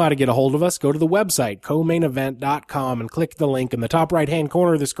 you know how to get a hold of us. Go to the website, comainevent.com, and click the link in the top right-hand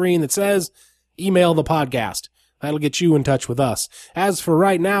corner of the screen that says email the podcast. That'll get you in touch with us. As for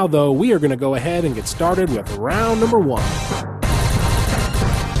right now, though, we are going to go ahead and get started with round number 1.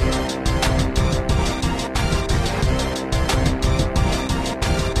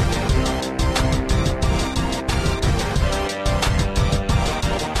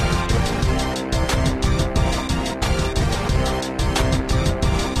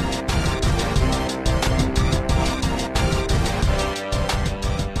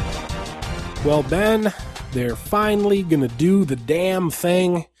 Well, Ben, they're finally gonna do the damn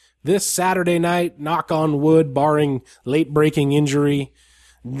thing. This Saturday night, knock on wood, barring late-breaking injury,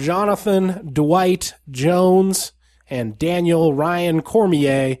 Jonathan Dwight Jones and Daniel Ryan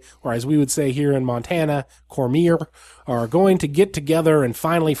Cormier, or as we would say here in Montana, Cormier, are going to get together and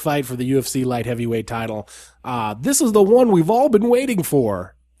finally fight for the UFC light heavyweight title. This is the one we've all been waiting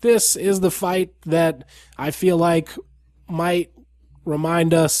for. This is the fight that I feel like might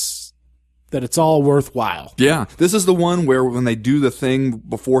remind us that it's all worthwhile. Yeah, this is the one where when they do the thing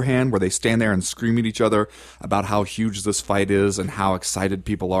beforehand, where they stand there and scream at each other about how huge this fight is and how excited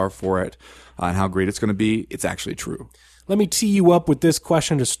people are for it and how great it's going to be, it's actually true. Let me tee you up with this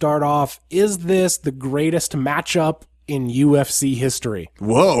question to start off. Is this the greatest matchup in UFC history?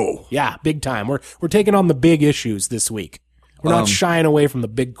 Whoa. Yeah, big time. We're taking on the big issues this week. We're not shying away from the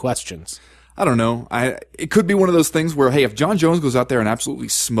big questions. I don't know. It could be one of those things where, hey, if John Jones goes out there and absolutely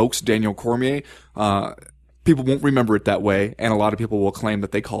smokes Daniel Cormier, people won't remember it that way, and a lot of people will claim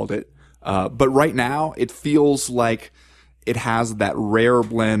that they called it. But right now, it feels like it has that rare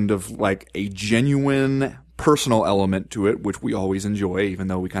blend of like a genuine personal element to it, which we always enjoy, even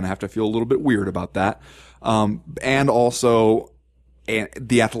though we kind of have to feel a little bit weird about that. And also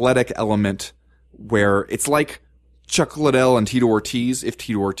the athletic element where it's like Chuck Liddell and Tito Ortiz if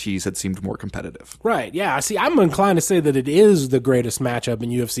Tito Ortiz had seemed more competitive. Right, yeah. See, I'm inclined to say that it is the greatest matchup in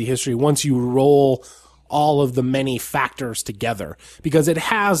UFC history once you roll all of the many factors together, because it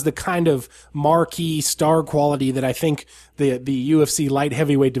has the kind of marquee star quality that I think the UFC light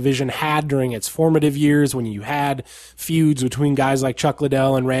heavyweight division had during its formative years, when you had feuds between guys like Chuck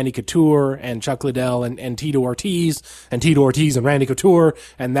Liddell and Randy Couture, and Chuck Liddell and Tito Ortiz, and Tito Ortiz and Randy Couture,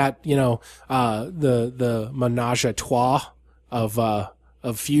 and that, the menage a trois of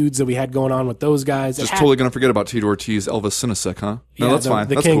feuds that we had going on with those guys. Just totally going to forget about Tito Ortiz, Elvis Sinasek, huh? No, Yeah, that's fine.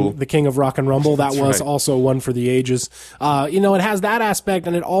 That's cool. The king of rock and rumble. That was right. also one for the ages. It has that aspect,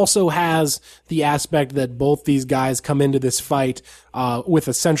 and it also has the aspect that both these guys come into this fight with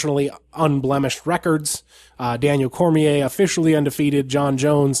essentially unblemished records. Daniel Cormier officially undefeated. Jon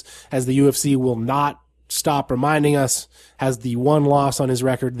Jones, as the UFC will not stop reminding us, has the one loss on his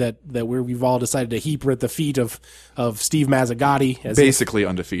record that we've all decided to heap at the feet of Steve Mazzagatti. Basically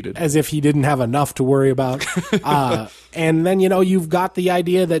undefeated. As if he didn't have enough to worry about. And then, you've got the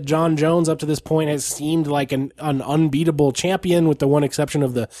idea that Jon Jones up to this point has seemed like an unbeatable champion, with the one exception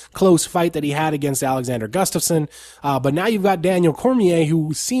of the close fight that he had against Alexander Gustafsson. But now you've got Daniel Cormier,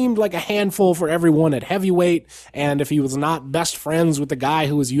 who seemed like a handful for everyone at heavyweight. And if he was not best friends with the guy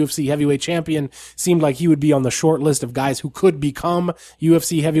who was UFC heavyweight champion, seemed like he would be on the short list of guys who could become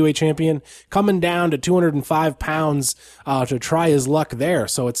UFC heavyweight champion, coming down to 205 pounds to try his luck there.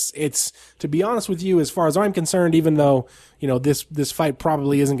 So it's to be honest with you, as far as I'm concerned, even though this fight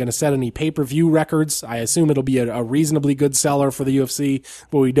probably isn't going to set any pay-per-view records, I assume it'll be a reasonably good seller for the UFC,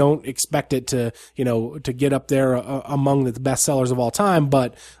 but we don't expect it to get up there among the best sellers of all time.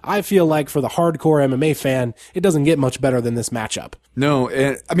 But I feel like for the hardcore MMA fan, it doesn't get much better than this matchup. No,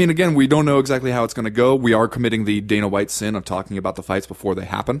 I mean, again, we don't know exactly how it's going to go. We are committing the Dana White sin of talking about the fights before they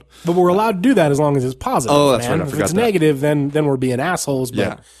happen. But we're allowed to do that as long as it's positive. Oh, that's man. right. I If forgot it's that. negative, then we're being assholes. But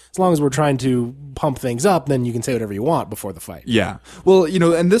Yeah. as long as we're trying to pump things up, then you can say whatever you want before the fight. Yeah. Well,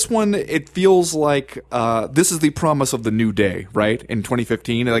 and this one, it feels like this is the promise of the new day, right? In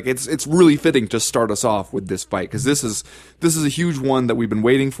 2015, like it's really fitting to start us off with this fight, because this is a huge one that we've been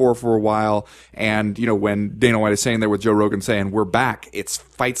waiting for a while. And when Dana White is saying there with Joe Rogan saying we're back, it's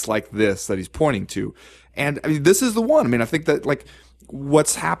fights like this that he's pointing to. And I mean, this is the one. I mean, I think that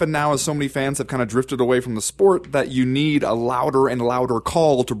what's happened now is so many fans have kind of drifted away from the sport that you need a louder and louder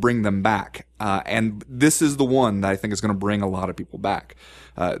call to bring them back. And this is the one that I think is going to bring a lot of people back.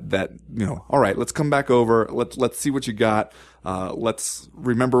 All right, let's come back over. Let's see what you got. Let's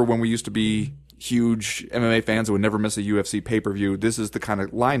remember when we used to be huge MMA fans who would never miss a UFC pay-per-view. This is the kind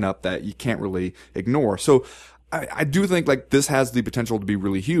of lineup that you can't really ignore. So I do think this has the potential to be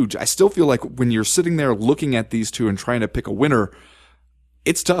really huge. I still feel like when you're sitting there looking at these two and trying to pick a winner,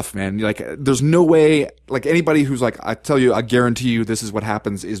 it's tough, man. There's no way, anybody who's I tell you, I guarantee you this is what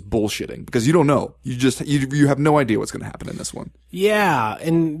happens is bullshitting, because you don't know. You have no idea what's going to happen in this one. Yeah.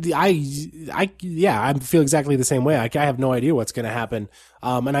 And I feel exactly the same way. I have no idea what's going to happen.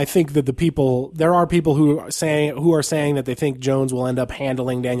 And I think that there are people who are saying that they think Jones will end up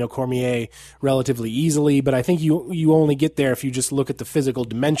handling Daniel Cormier relatively easily, but I think you only get there if you just look at the physical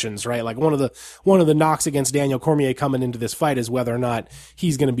dimensions, right? Like one of the knocks against Daniel Cormier coming into this fight is whether or not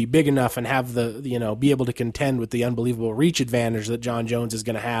he's going to be big enough and have be able to contend with the unbelievable reach advantage that Jon Jones is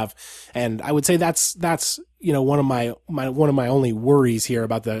going to have. And I would say that's one of my only worries here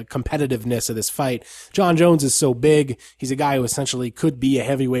about the competitiveness of this fight. Jon Jones is so big. He's a guy who essentially could be a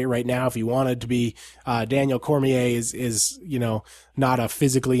heavyweight right now if he wanted to be. Daniel Cormier is not a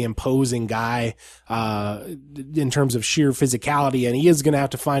physically imposing guy, in terms of sheer physicality. And he is going to have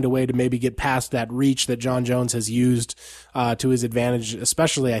to find a way to maybe get past that reach that Jon Jones has used, to his advantage,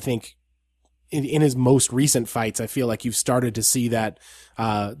 especially I think in his most recent fights. I feel like you've started to see that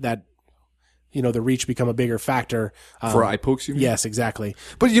the reach become a bigger factor. For eye pokes, you mean? Yes, exactly.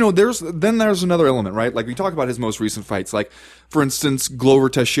 But there's another element, right? We talk about his most recent fights, for instance, Glover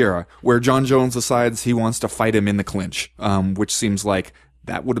Teixeira, where Jon Jones decides he wants to fight him in the clinch, which seems like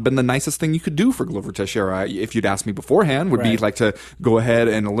that would have been the nicest thing you could do for Glover Teixeira, if you'd asked me beforehand, would be to go ahead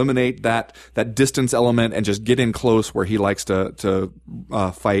and eliminate that distance element and just get in close where he likes to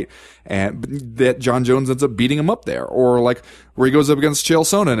fight, and that Jon Jones ends up beating him up there. Or where he goes up against Chael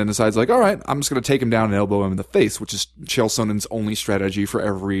Sonnen and decides all right, I'm just going to take him down and elbow him in the face, which is Chael Sonnen's only strategy for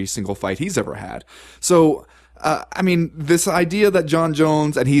every single fight he's ever had. So this idea that Jon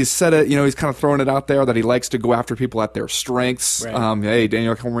Jones, and he's said it, he's kind of throwing it out there that he likes to go after people at their strengths. Right. Hey,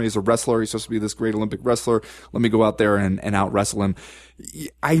 Daniel Cormier is a wrestler. He's supposed to be this great Olympic wrestler. Let me go out there and out wrestle him.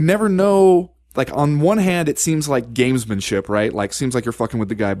 I never know. On one hand, it seems like gamesmanship, right? Seems like you're fucking with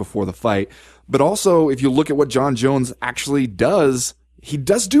the guy before the fight. But also, if you look at what Jon Jones actually does, he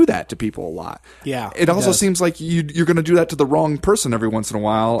does do that to people a lot. Yeah. It also seems like you're going to do that to the wrong person every once in a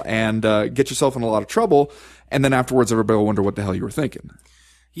while and get yourself in a lot of trouble. And then afterwards, everybody will wonder what the hell you were thinking.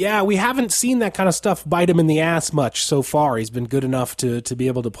 Yeah, we haven't seen that kind of stuff bite him in the ass much so far. He's been good enough to be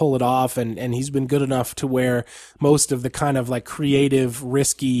able to pull it off, and he's been good enough to where most of the kind of creative,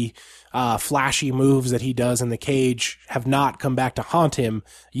 risky flashy moves that he does in the cage have not come back to haunt him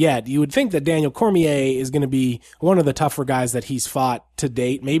yet. You would think that Daniel Cormier is going to be one of the tougher guys that he's fought to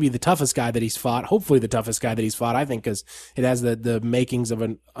date, maybe the toughest guy that he's fought, hopefully the toughest guy that he's fought, I think, because it has the makings of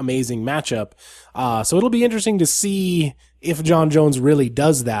an amazing matchup. So it'll be interesting to see if Jon Jones really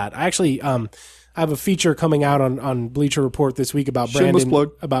does that. I actually, I have a feature coming out on Bleacher Report this week about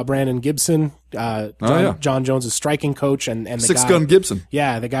Brandon Gibson, Jon Jones' striking coach and the Six Gun Gibson.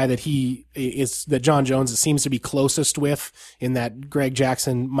 Yeah, the guy that that Jon Jones seems to be closest with in that Greg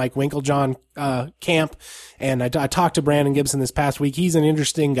Jackson, Mike Winklejohn camp. And I talked to Brandon Gibson this past week. He's an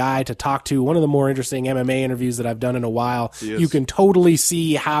interesting guy to talk to. One of the more interesting MMA interviews that I've done in a while. You can totally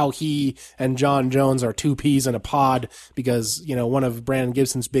see how he and Jon Jones are two peas in a pod because, one of Brandon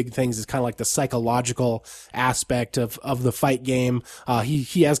Gibson's big things is kind of like the psychological aspect of the fight game.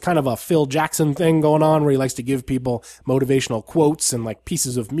 He has kind of a Phil Jackson thing going on where he likes to give people motivational quotes and like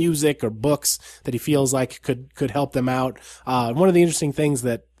pieces of music or books that he feels like could help them out. One of the interesting things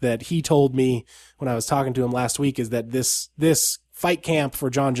that he told me when I was talking to him last week is that this fight camp for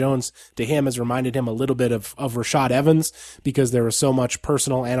Jon Jones to him has reminded him a little bit of Rashad Evans because there was so much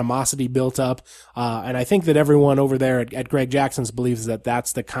personal animosity built up. And I think that everyone over there at Greg Jackson's believes that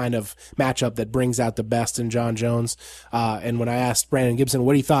that's the kind of matchup that brings out the best in Jon Jones. And when I asked Brandon Gibson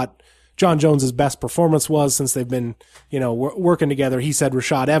what he thought Jon Jones' best performance was since they've been, working together, he said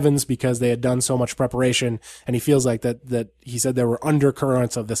Rashad Evans because they had done so much preparation, and he feels like that he said there were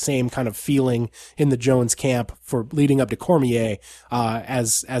undercurrents of the same kind of feeling in the Jones camp for leading up to Cormier,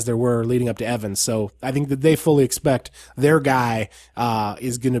 as there were leading up to Evans. So I think that they fully expect their guy,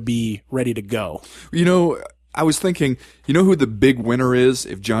 is going to be ready to go. I was thinking, who the big winner is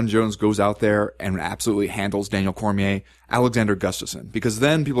if Jon Jones goes out there and absolutely handles Daniel Cormier? Alexander Gustafsson. Because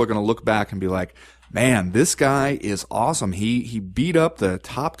then people are going to look back and be like, man, this guy is awesome. He beat up the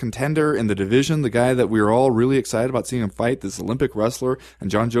top contender in the division, the guy that we were all really excited about seeing him fight, this Olympic wrestler, and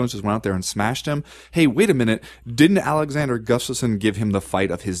Jon Jones just went out there and smashed him. Hey, wait a minute. Didn't Alexander Gustafsson give him the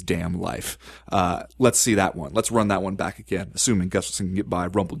fight of his damn life? Let's see that one. Let's run that one back again, assuming Gustafsson can get by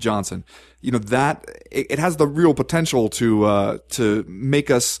Rumble Johnson. That it has the real potential to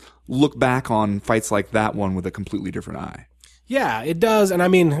make us look back on fights like that one with a completely different eye. Yeah, it does. And I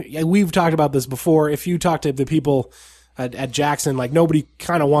mean, we've talked about this before. If you talk to the people at Jackson, like nobody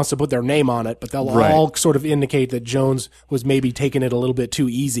kind of wants to put their name on it, but they'll all sort of indicate that Jones was maybe taking it a little bit too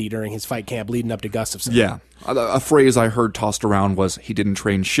easy during his fight camp leading up to Gustafsson. Yeah. A phrase I heard tossed around was he didn't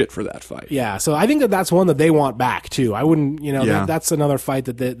train shit for that fight. Yeah. So I think that's one that they want back too. I wouldn't, that's another fight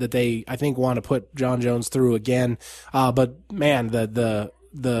that they I think want to put Jon Jones through again. But man,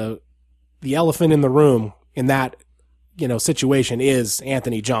 the elephant in the room in that situation is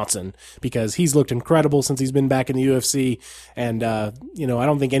Anthony Johnson because he's looked incredible since he's been back in the UFC. And, I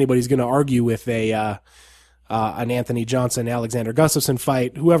don't think anybody's going to argue with an Anthony Johnson, Alexander Gustafsson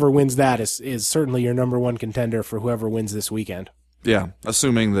fight. Whoever wins that is certainly your number one contender for whoever wins this weekend. Yeah.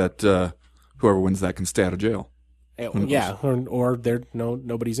 Assuming that, whoever wins that can stay out of jail. Yeah. Or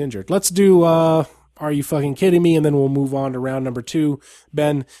nobody's injured. Let's do, Are You Fucking Kidding Me? And then we'll move on to round number 2.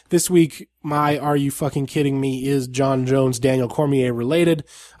 Ben, this week, my Are You Fucking Kidding Me is Jon Jones, Daniel Cormier related.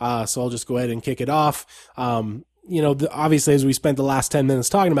 So I'll just go ahead and kick it off. Obviously, as we spent the last 10 minutes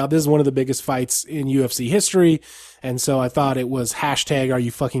talking about, this is one of the biggest fights in UFC history. And so I thought it was hashtag Are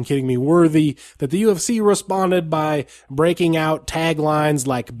You Fucking Kidding Me worthy that the UFC responded by breaking out taglines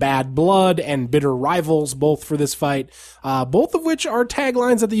like Bad Blood and Bitter Rivals, both for this fight, both of which are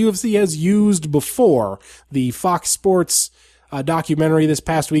taglines that the UFC has used before. The Fox Sports documentary this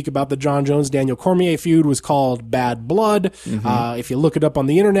past week about the Jon Jones-Daniel Cormier feud was called Bad Blood. Mm-hmm. If you look it up on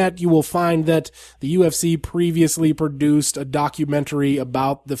the internet, you will find that the UFC previously produced a documentary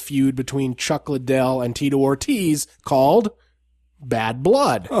about the feud between Chuck Liddell and Tito Ortiz called Bad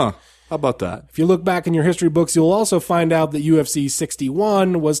Blood. Huh. How about that? If you look back in your history books, you'll also find out that UFC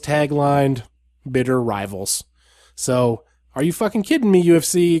 61 was taglined Bitter Rivals. So, are you fucking kidding me,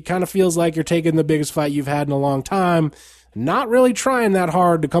 UFC? It kind of feels like you're taking the biggest fight you've had in a long time, not really trying that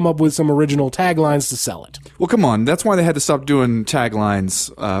hard to come up with some original taglines to sell it. Well, come on. That's why they had to stop doing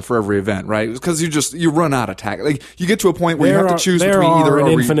taglines for every event, right? Because you run out of tag. Like, you get to a point where you have to choose between either an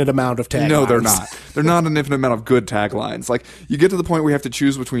infinite amount of taglines. No, they're not. They're not an infinite amount of good taglines. Like, you get to the point where you have to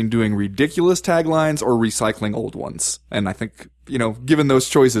choose between doing ridiculous taglines or recycling old ones. And I think, given those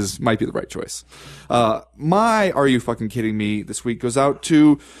choices, might be the right choice. My Are You Fucking Kidding Me this week goes out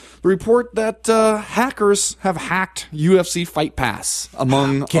to the report that hackers have hacked UFC Fight Pass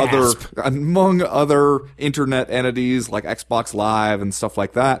among other internet entities like Xbox Live and stuff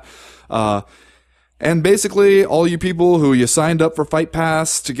like that. And basically, all you people who you signed up for Fight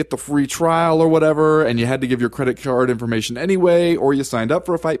Pass to get the free trial or whatever, and you had to give your credit card information anyway, or you signed up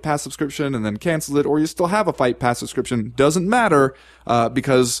for a Fight Pass subscription and then canceled it, or you still have a Fight Pass subscription, doesn't matter,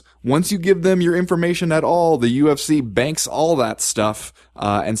 because once you give them your information at all, the UFC banks all that stuff,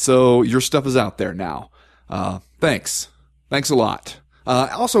 and so your stuff is out there now. Thanks. Thanks a lot.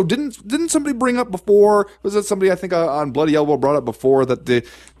 Also, didn't somebody bring up before, was it somebody I think on Bloody Elbow brought up before, that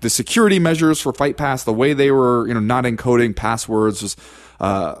the security measures for Fight Pass, the way they were, not encoding passwords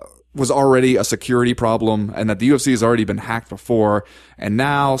was already a security problem, and that the UFC has already been hacked before, and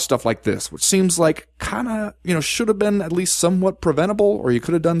now stuff like this, which seems like kind of, should have been at least somewhat preventable, or you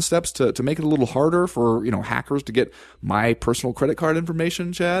could have done steps to make it a little harder for, hackers to get my personal credit card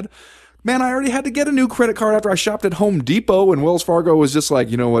information, Chad. Man, I already had to get a new credit card after I shopped at Home Depot, and Wells Fargo was just like,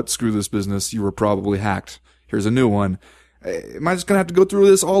 you know what, screw this business, you were probably hacked. Here's a new one. Am I just going to have to go through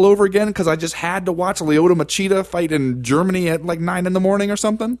this all over again because I just had to watch Lyoto Machida fight in Germany at like 9 in the morning or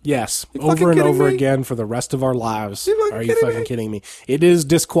something? Yes, over and over again for the rest of our lives. Are you fucking kidding me? It is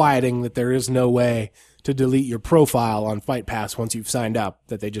disquieting that there is no way to delete your profile on Fight Pass once you've signed up,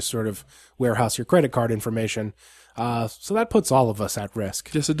 that they just sort of warehouse your credit card information. So that puts all of us at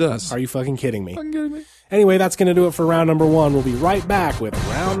risk. Yes, it does. Are you fucking kidding me? Fucking kidding me? Anyway, that's going to do it for round number 1. We'll be right back with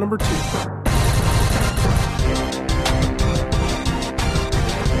round number 2.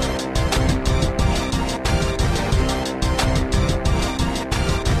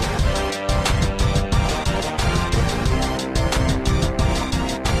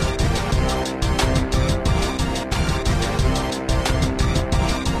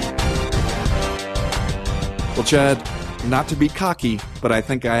 Well, Chad, not to be cocky, but I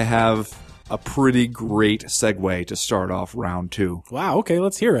think I have a pretty great segue to start off round 2. Wow, okay,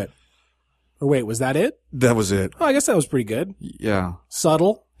 let's hear it. Or wait, was that it? That was it. Oh, I guess that was pretty good. Yeah.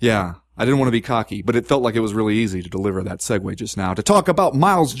 Subtle. Yeah. I didn't want to be cocky, but it felt like it was really easy to deliver that segue just now. To talk about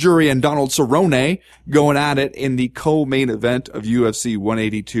Myles Jury and Donald Cerrone going at it in the co-main event of UFC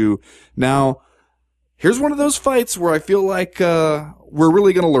 182. Now, here's one of those fights where I feel like we're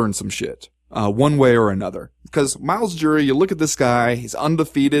really going to learn some shit. One way or another. Because Myles Jury, you look at this guy, he's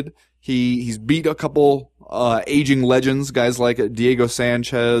undefeated. He's beat a couple aging legends, guys like Diego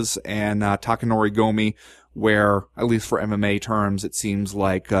Sanchez and Takanori Gomi, where, at least for MMA terms, it seems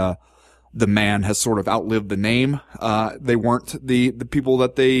like the man has sort of outlived the name. They weren't the people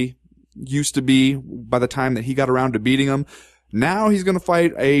that they used to be by the time that he got around to beating them. Now he's going to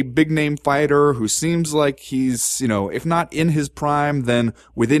fight a big-name fighter who seems like he's, if not in his prime, then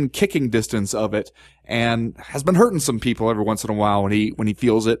within kicking distance of it, and has been hurting some people every once in a while when he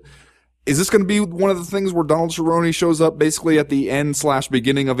feels it. Is this going to be one of the things where Donald Cerrone shows up basically at the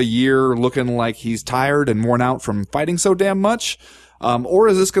end/beginning of a year looking like he's tired and worn out from fighting so damn much? Or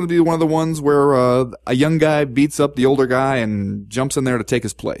is this going to be one of the ones where a young guy beats up the older guy and jumps in there to take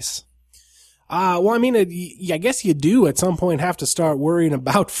his place? Well, I mean, I guess you do at some point have to start worrying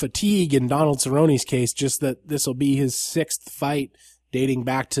about fatigue in Donald Cerrone's case, just that this will be his 6th fight dating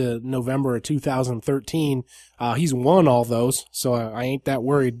back to November of 2013. He's won all those, so I ain't that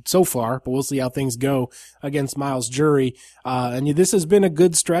worried so far, but we'll see how things go against Myles Jury. And this has been a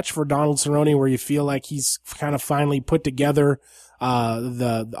good stretch for Donald Cerrone where you feel like he's kind of finally put together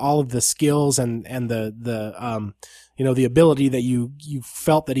all of the skills and the ability that you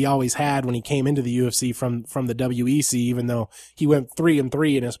felt that he always had when he came into the UFC from the WEC, even though he went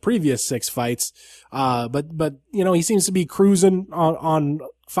 3-3 in his previous 6 fights. But he seems to be cruising on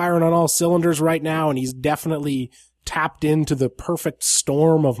firing on all cylinders right now, and he's definitely tapped into the perfect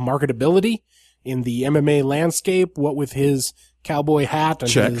storm of marketability in the MMA landscape, what with his cowboy hat and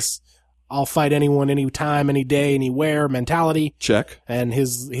Check. His I'll fight anyone, anytime, any day, anywhere mentality. Check. And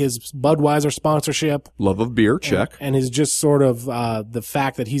his Budweiser sponsorship. Love of beer. Check. And his just sort of, the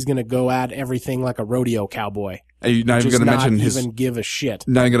fact that he's going to go at everything like a rodeo cowboy. Are you not even going to mention his, even give a shit.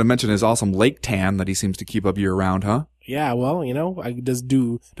 Not even going to mention his awesome lake tan that he seems to keep up year round, huh? Yeah, well,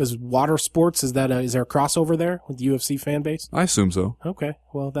 does water sports, is there a crossover there with the UFC fan base? I assume so. Okay,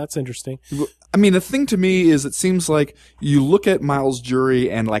 well, that's interesting. I mean, the thing to me is it seems like you look at Myles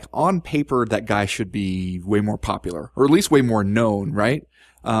Jury and like on paper that guy should be way more popular, or at least way more known, right?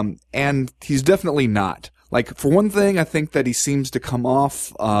 And he's definitely not. Like, for one thing, I think that he seems to come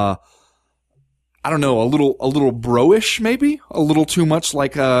off, I don't know, a little bro-ish, maybe? A little too much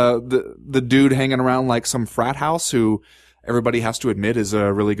like, the dude hanging around like some frat house who, everybody has to admit is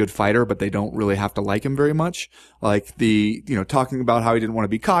a really good fighter, but they don't really have to like him very much. Like talking about how he didn't want to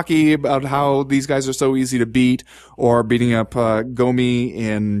be cocky, about how these guys are so easy to beat, or beating up Gomi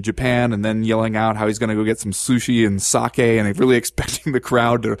in Japan and then yelling out how he's going to go get some sushi and sake, and really expecting the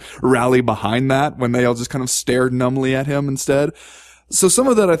crowd to rally behind that when they all just kind of stared numbly at him instead. So some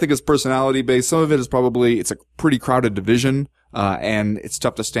of that I think is personality based. Some of it is probably it's a pretty crowded division, and it's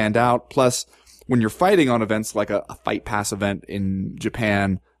tough to stand out. Plus, when you're fighting on events like a Fight Pass event in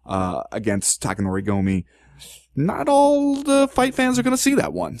Japan against Takanori Gomi, not all the fight fans are going to see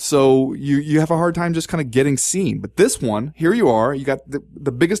that one. So you have a hard time just kind of getting seen. But this one, here you are, you got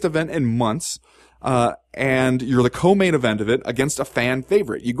the biggest event in months, and you're the co-main event of it against a fan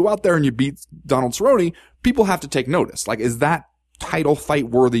favorite. You go out there and you beat Donald Cerrone, people have to take notice. Like, is that title fight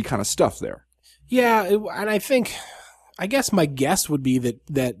worthy kind of stuff there? Yeah, and I guess my guess would be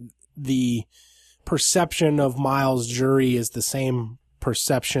that the perception of Miles Jury is the same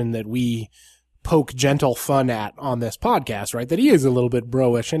perception that we poke gentle fun at on this podcast, right? That he is a little bit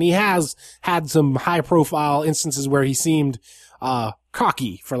bro-ish, and he has had some high-profile instances where he seemed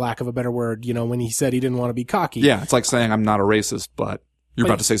cocky, for lack of a better word, when he said he didn't want to be cocky. Yeah, it's like saying I'm not a racist, but you're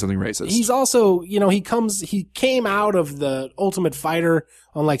about to say something racist. He's also, he came out of the Ultimate Fighter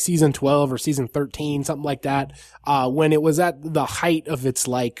on like season 12 or season 13, something like that, when it was at the height of its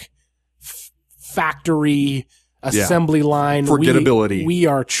like factory assembly line. Forgettability. We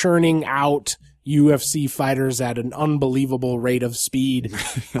are churning out UFC fighters at an unbelievable rate of speed.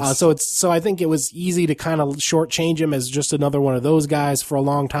 So I think it was easy to kind of shortchange him as just another one of those guys for a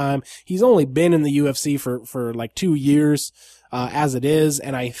long time. He's only been in the UFC for like 2 years. As it is,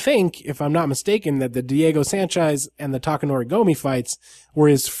 and I think, if I'm not mistaken, that the Diego Sanchez and the Takanori Gomi fights were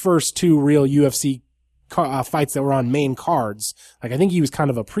his first 2 real UFC fights that were on main cards. Like, I think he was kind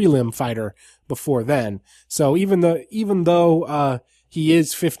of a prelim fighter before then. So even though he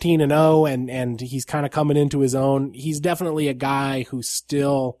is 15-0 and he's kind of coming into his own, he's definitely a guy who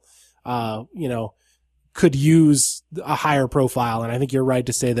still, could use a higher profile. And I think you're right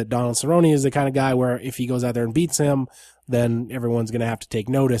to say that Donald Cerrone is the kind of guy where if he goes out there and beats him, then everyone's going to have to take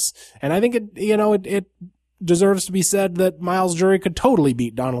notice. And I think it deserves to be said that Miles Jury could totally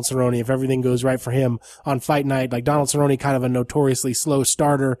beat Donald Cerrone if everything goes right for him on fight night. Like, Donald Cerrone, kind of a notoriously slow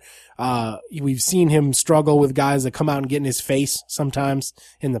starter. We've seen him struggle with guys that come out and get in his face sometimes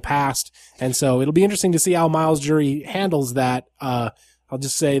in the past. And so it'll be interesting to see how Miles Jury handles that. I'll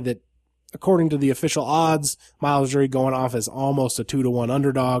just say that according to the official odds, Miles Jury going off as almost a 2-1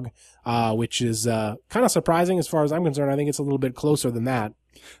 underdog, which is kind of surprising as far as I'm concerned. I think it's a little bit closer than that.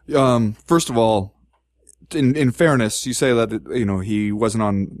 First of all, in fairness, you say that he wasn't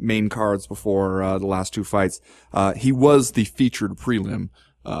on main cards before the last 2 fights. He was the featured prelim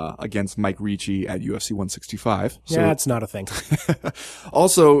against Mike Ricci at UFC 165. So. Yeah, that's not a thing.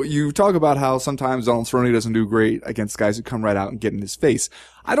 Also, you talk about how sometimes Donald Cerrone doesn't do great against guys who come right out and get in his face.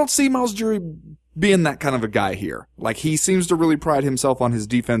 I don't see Miles Jury being that kind of a guy here. Like, he seems to really pride himself on his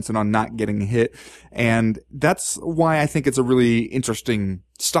defense and on not getting hit. And that's why I think it's a really interesting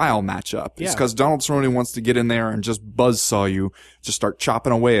style matchup. It's because Donald Cerrone wants to get in there and just buzzsaw you, just start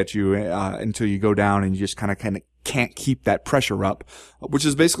chopping away at you, until you go down and you just kind of can't keep that pressure up, which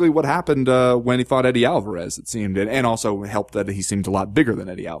is basically what happened, when he fought Eddie Alvarez, it seemed, and also helped that he seemed a lot bigger than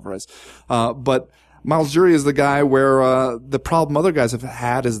Eddie Alvarez. But Miles Jury is the guy where, the problem other guys have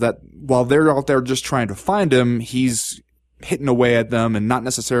had is that while they're out there just trying to find him, he's hitting away at them and not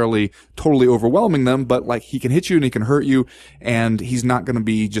necessarily totally overwhelming them, but like, he can hit you and he can hurt you, and he's not going to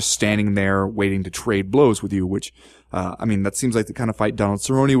be just standing there waiting to trade blows with you, which, that seems like the kind of fight Donald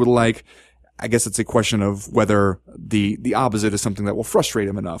Cerrone would like. I guess it's a question of whether the opposite is something that will frustrate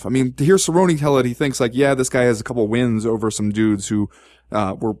him enough. I mean, to hear Cerrone tell it, he thinks like, yeah, this guy has a couple wins over some dudes who,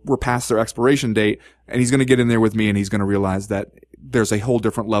 were past their expiration date, and he's going to get in there with me and he's going to realize that there's a whole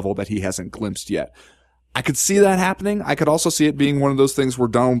different level that he hasn't glimpsed yet. I could see that happening. I could also see it being one of those things where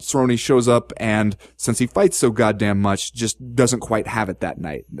Donald Cerrone shows up and, since he fights so goddamn much, just doesn't quite have it that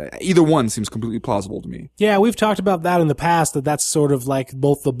night. Either one seems completely plausible to me. Yeah, we've talked about that in the past, that's sort of like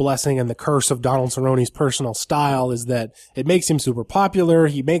both the blessing and the curse of Donald Cerrone's personal style, is that it makes him super popular,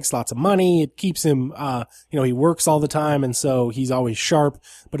 he makes lots of money, it keeps him, he works all the time, and so he's always sharp,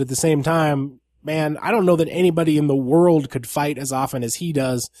 but at the same time, man, I don't know that anybody in the world could fight as often as he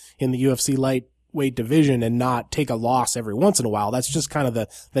does in the UFC lightweight division and not take a loss every once in a while. That's just kind of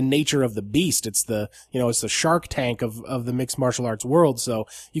the nature of the beast. It's the Shark Tank of the mixed martial arts world. So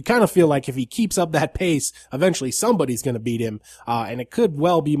you kind of feel like if he keeps up that pace, eventually somebody's going to beat him. And it could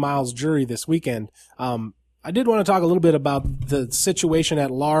well be Miles Jury this weekend. I did want to talk a little bit about the situation at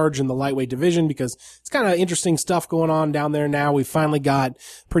large in the lightweight division because it's kind of interesting stuff going on down there now. We finally got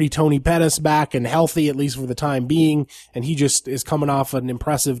pretty Tony Pettis back and healthy, at least for the time being, and he just is coming off an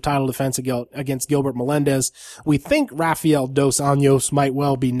impressive title defense against Gilbert Melendez. We think Rafael Dos Anjos might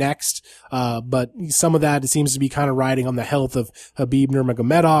well be next, but some of that seems to be kind of riding on the health of Khabib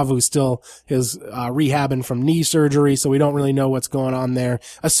Nurmagomedov, who still is rehabbing from knee surgery, so we don't really know what's going on there.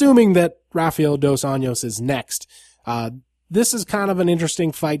 Assuming that Rafael Dos Anjos is next. This is kind of an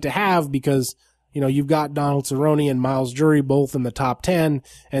interesting fight to have because, you've got Donald Cerrone and Miles Jury both in the top 10.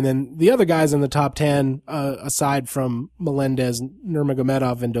 And then the other guys in the top 10, aside from Melendez,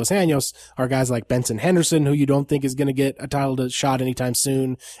 Nurmagomedov, and Dos Anjos are guys like Benson Henderson, who you don't think is going to get a title shot anytime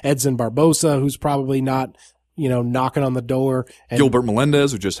soon. Edson Barbosa, who's probably not, knocking on the door. And Gilbert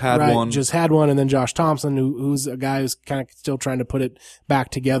Melendez, who just had one. Just had one. And then Josh Thompson, who's a guy who's kind of still trying to put it back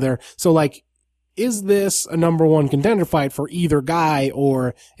together. So is this a number one contender fight for either guy,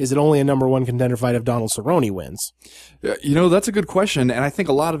 or is it only a number one contender fight if Donald Cerrone wins? That's a good question. And I think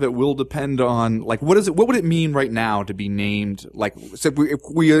a lot of it will depend on, what would it mean right now to be named? So if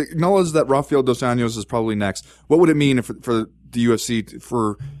we acknowledge that Rafael Dos Anjos is probably next, what would it mean for the UFC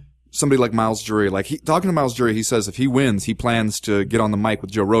for somebody like Miles Jury? Talking to Miles Jury, he says if he wins, he plans to get on the mic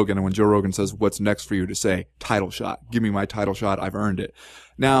with Joe Rogan. And when Joe Rogan says, what's next for you to say? Title shot. Give me my title shot. I've earned it.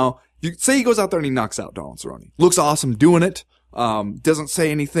 Now, you say he goes out there and he knocks out Donald Cerrone. Looks awesome doing it. Doesn't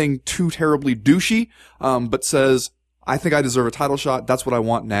say anything too terribly douchey, but says, I think I deserve a title shot. That's what I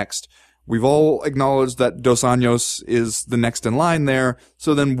want next. We've all acknowledged that Dos Anjos is the next in line there.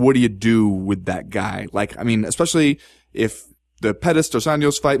 So then what do you do with that guy? Especially if the Pettis-Dos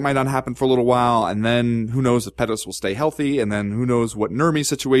Anjos fight might not happen for a little while, and then who knows if Pettis will stay healthy, and then who knows what Nurmi's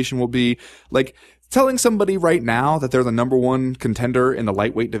situation will be. Telling somebody right now that they're the number one contender in the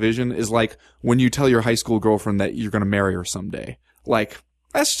lightweight division is like when you tell your high school girlfriend that you're going to marry her someday.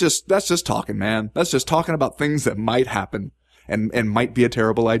 That's just talking, man. That's just talking about things that might happen and might be a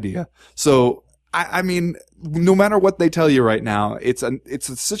terrible idea. So, no matter what they tell you right now, it's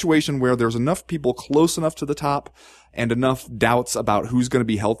a situation where there's enough people close enough to the top and enough doubts about who's going to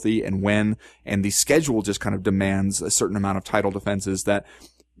be healthy and when, and the schedule just kind of demands a certain amount of title defenses that,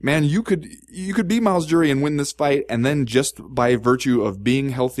 man, you could be Miles Jury and win this fight, and then just by virtue of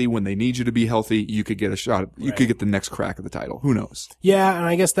being healthy when they need you to be healthy, you could get a shot. You could get the next crack at the title. Who knows? Yeah, and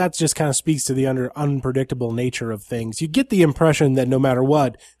I guess that just kind of speaks to the unpredictable nature of things. You get the impression that no matter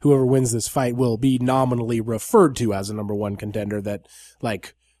what, whoever wins this fight will be nominally referred to as a number one contender, that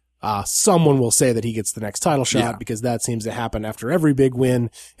someone will say that he gets the next title shot because that seems to happen after every big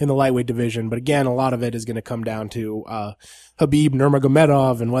win in the lightweight division. But again, a lot of it is going to come down to Khabib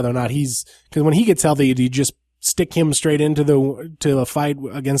Nurmagomedov and whether or not because when he gets healthy, do you just stick him straight into a fight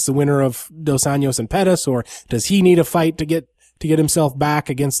against the winner of Dos Anjos and Pettis, or does he need a fight to get himself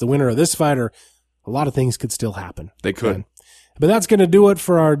back against the winner of this fight? Or a lot of things could still happen. They could. But that's going to do it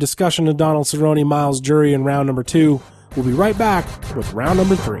for our discussion of Donald Cerrone, Miles Jury in round number 2. We'll be right back with round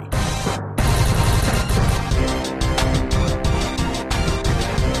number 3.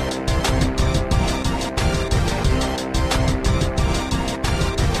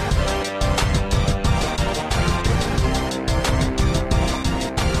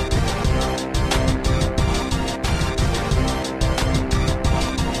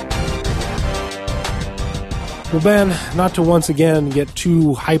 Well, Ben, not to once again get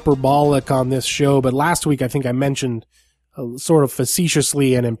too hyperbolic on this show, but last week I think I mentioned sort of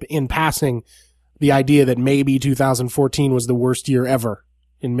facetiously and in passing the idea that maybe 2014 was the worst year ever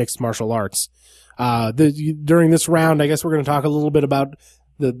in mixed martial arts. During this round, I guess we're going to talk a little bit about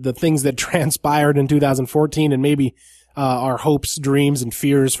the things that transpired in 2014 and maybe our hopes, dreams, and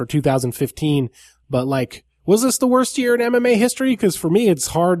fears for 2015. But was this the worst year in MMA history? Because for me, it's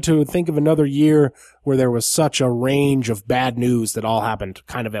hard to think of another year where there was such a range of bad news that all happened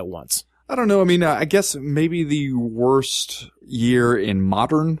kind of at once. I don't know. I guess maybe the worst year in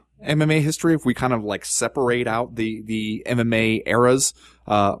modern MMA history, if we kind of separate out the MMA eras,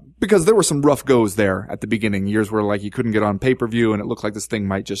 because there were some rough goes there at the beginning, years where you couldn't get on pay-per-view and it looked like this thing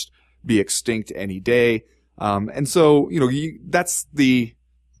might just be extinct any day. And so, that's the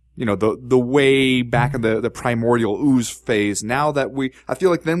way back in the primordial ooze phase. Now that I feel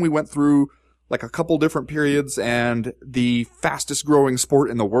like then we went through a couple different periods, and the fastest growing sport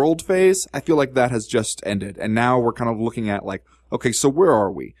in the world phase, I feel like that has just ended. And now we're kind of looking at okay, so where are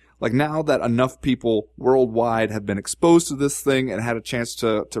we? Now that enough people worldwide have been exposed to this thing and had a chance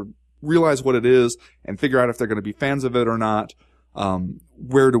to realize what it is and figure out if they're going to be fans of it or not,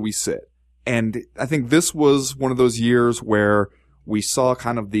 where do we sit? And I think this was one of those years where we saw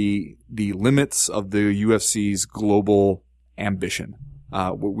kind of the limits of the UFC's global ambition.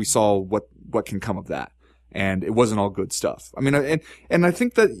 We saw what can come of that. And it wasn't all good stuff. I mean, and I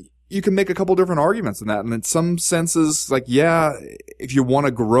think that you can make a couple different arguments in that. And in some senses, like, yeah, if you want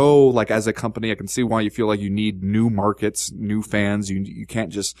to grow, like, as a company, I can see why you feel like you need new markets, new fans. You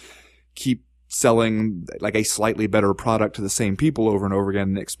can't just keep selling like a slightly better product to the same people over and over again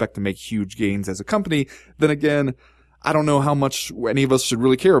and expect to make huge gains as a company. Then again, I don't know how much any of us should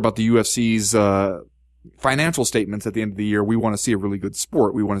really care about the UFC's, financial statements at the end of the year. We want to see a really good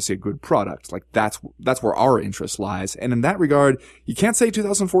sport. We want to see a good product. Like that's where our interest lies. And in that regard, you can't say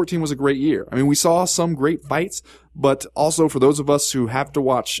 2014 was a great year. I mean, we saw some great fights, but also for those of us who have to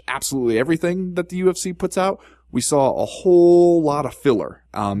watch absolutely everything that the UFC puts out, we saw a whole lot of filler,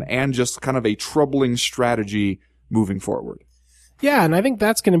 and just kind of a troubling strategy moving forward. Yeah, and I think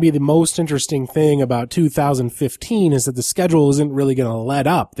that's going to be the most interesting thing about 2015 is that the schedule isn't really going to let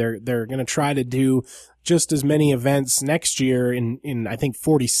up. They're going to try to do just as many events next year in I think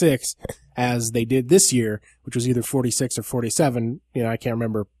 46 as they did this year, which was either 46 or 47. You know, I can't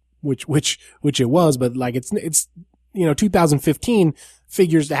remember which it was, but like it's 2015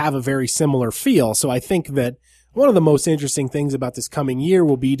 figures to have a very similar feel. So I think that one of the most interesting things about this coming year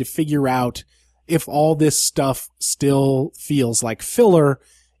will be to figure out if all this stuff still feels like filler,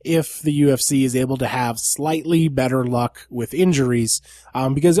 if the UFC is able to have slightly better luck with injuries.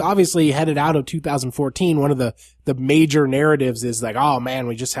 Because obviously headed out of 2014, one of the major narratives is like, oh man,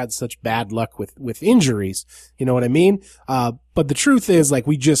 we just had such bad luck with injuries. You know what I mean? But the truth is, like,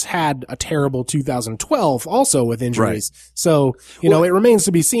 we just had a terrible 2012 also with injuries. Right. So, you know, it remains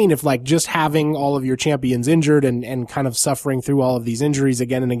to be seen if, like, just having all of your champions injured and kind of suffering through all of these injuries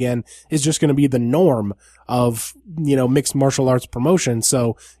again and again is just going to be the norm of, you know, mixed martial arts promotion.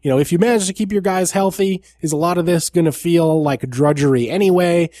 So, you know, if you manage to keep your guys healthy, is a lot of this going to feel like drudgery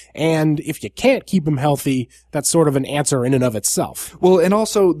anyway? And if you can't keep them healthy, that's sort of an answer in and of itself. Well, and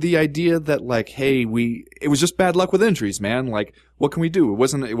also the idea that, like, hey, it was just bad luck with injuries, man. Like, what can we do? It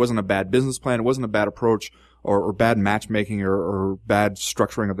wasn't a bad business plan. It wasn't a bad approach or bad matchmaking or bad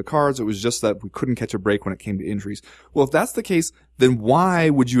structuring of the cards. It was just that we couldn't catch a break when it came to injuries. Well, if that's the case, then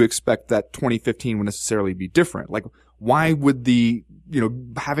why would you expect that 2015 would necessarily be different? Like, why would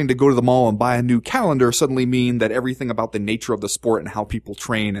having to go to the mall and buy a new calendar suddenly mean that everything about the nature of the sport and how people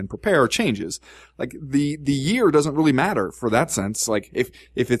train and prepare changes? Like, the year doesn't really matter for that sense. Like, if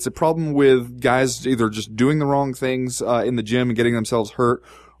it's a problem with guys either just doing the wrong things in the gym and getting themselves hurt,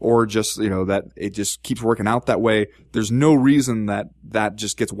 or just, you know, that it just keeps working out that way, there's no reason that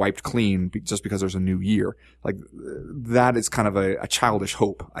just gets wiped clean just because there's a new year. Like, that is kind of a childish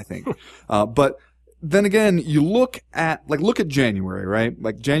hope, I think. But then again, you look at January, right?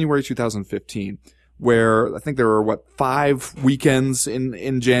 Like January 2015, where I think there were 5 weekends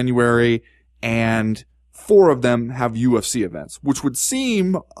in January, and 4 of them have UFC events, which would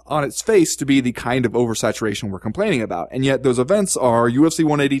seem on its face to be the kind of oversaturation we're complaining about. And yet those events are UFC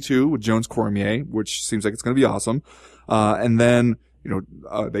 182 with Jones Cormier, which seems like it's going to be awesome. And then, you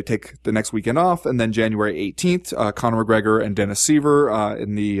know, they take the next weekend off, and then January 18th, Conor McGregor and Dennis Seaver,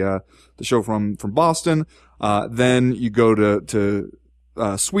 in the show from Boston. Then you go to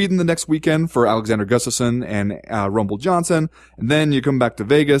Sweden the next weekend for Alexander Gustafsson and Rumble Johnson, and then you come back to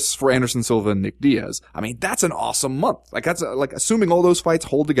Vegas for Anderson Silva and Nick Diaz. I mean, that's an awesome month. Like, that's like, assuming all those fights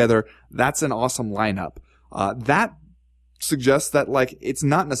hold together, that's an awesome lineup. That suggests that, like, it's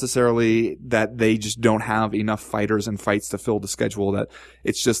not necessarily that they just don't have enough fighters and fights to fill the schedule, that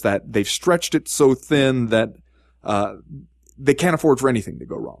it's just that they've stretched it so thin that they can't afford for anything to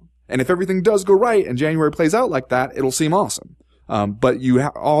go wrong. And if everything does go right and January plays out like that, it'll seem awesome. But you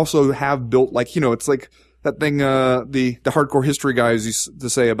also have built, like, you know, it's like that thing, the hardcore history guys used to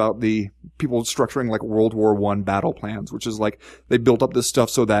say about the people structuring like World War I battle plans, which is like they built up this stuff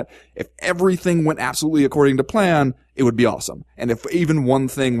so that if everything went absolutely according to plan, it would be awesome. And if even one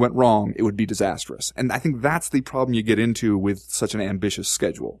thing went wrong, it would be disastrous. And I think that's the problem you get into with such an ambitious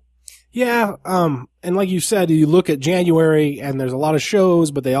schedule. Yeah. And like you said, you look at January and there's a lot of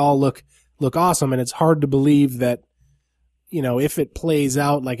shows, but they all look awesome. And it's hard to believe that, you know, if it plays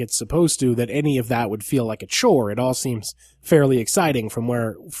out like it's supposed to, that any of that would feel like a chore. It all seems fairly exciting from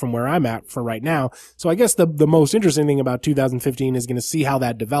where I'm at for right now. So I guess the most interesting thing about 2015 is going to see how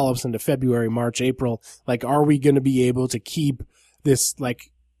that develops into February, March, April. Like, are we going to be able to keep this, like,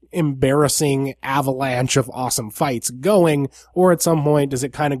 embarrassing avalanche of awesome fights going, or at some point does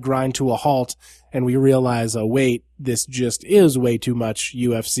it kind of grind to a halt and we realize, oh wait, this just is way too much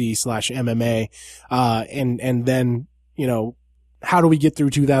UFC/MMA, and then, you know, how do we get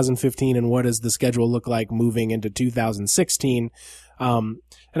through 2015 and what does the schedule look like moving into 2016?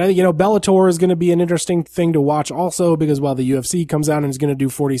 And I think, Bellator is going to be an interesting thing to watch also because while the UFC comes out and is going to do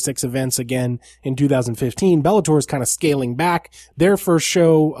 46 events again in 2015, Bellator is kind of scaling back. Their first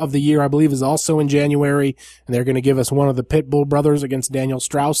show of the year, I believe, is also in January, and they're going to give us one of the Pitbull brothers against Daniel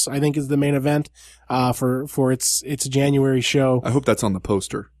Strauss, I think is the main event, for its January show. I hope that's on the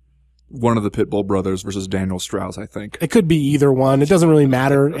poster. One of the Pitbull brothers versus Daniel Strauss, I think. It could be either one. It doesn't really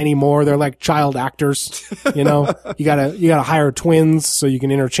matter anymore. They're like child actors, You gotta hire twins so you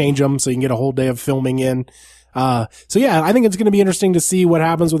can interchange them so you can get a whole day of filming in. So yeah, I think it's going to be interesting to see what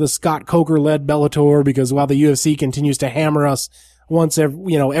happens with a Scott Coker-led Bellator because while the UFC continues to hammer us once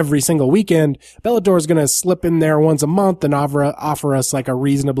every single weekend, Bellator is going to slip in there once a month and offer us like a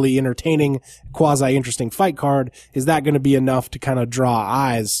reasonably entertaining, quasi-interesting fight card. Is that going to be enough to kind of draw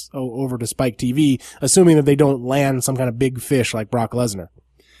eyes over to Spike TV, assuming that they don't land some kind of big fish like Brock Lesnar?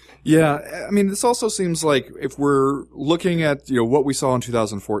 Yeah, I mean, this also seems like if we're looking at, what we saw in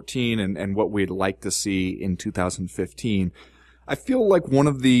 2014 and what we'd like to see in 2015, I feel like one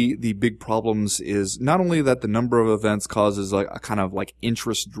of the big problems is not only that the number of events causes like a kind of like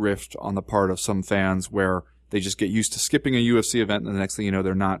interest drift on the part of some fans where they just get used to skipping a UFC event and the next thing you know,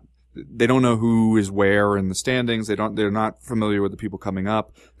 they don't know who is where in the standings. They're not familiar with the people coming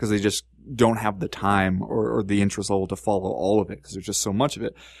up because they just don't have the time or the interest level to follow all of it because there's just so much of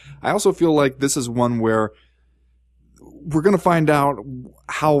it. I also feel like this is one where we're going to find out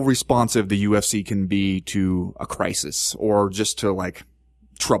how responsive the UFC can be to a crisis or just to like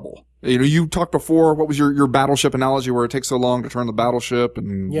trouble. You talked before, what was your battleship analogy where it takes so long to turn the battleship?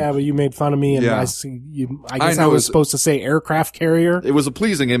 And yeah, but you made fun of me and yeah. I guess I was supposed to say aircraft carrier. It was a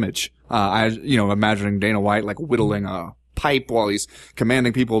pleasing image. Imagining Dana White like whittling a pipe while he's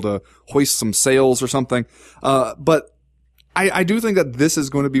commanding people to hoist some sails or something. But I do think that this is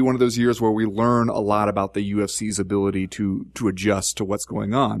going to be one of those years where we learn a lot about the UFC's ability to adjust to what's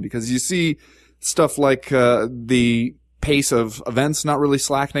going on because you see stuff like, the pace of events not really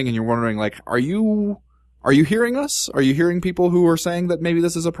slackening and you're wondering like, are you hearing us? Are you hearing people who are saying that maybe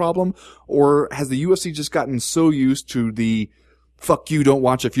this is a problem? Or has the UFC just gotten so used to the fuck you, don't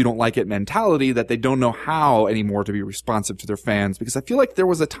watch if you don't like it mentality that they don't know how anymore to be responsive to their fans? Because I feel like there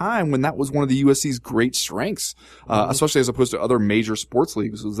was a time when that was one of the UFC's great strengths, especially as opposed to other major sports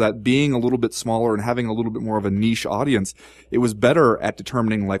leagues, was that being a little bit smaller and having a little bit more of a niche audience, it was better at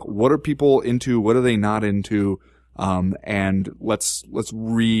determining like, what are people into? What are they not into? And let's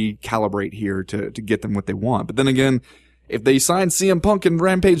recalibrate here to get them what they want. But then again, if they sign CM Punk and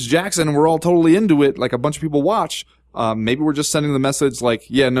Rampage Jackson and we're all totally into it, like a bunch of people watch, maybe we're just sending the message like,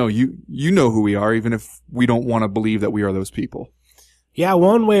 yeah, no, you know who we are, even if we don't want to believe that we are those people. Yeah,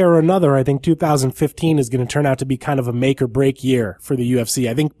 one way or another, I think 2015 is going to turn out to be kind of a make or break year for the UFC.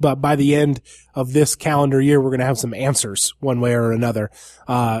 I think by the end of this calendar year, we're going to have some answers one way or another.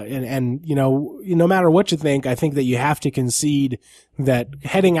 No matter what you think, I think that you have to concede that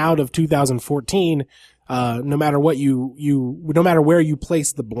heading out of 2014, no matter where you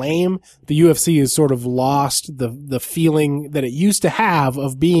place the blame, the UFC has sort of lost the feeling that it used to have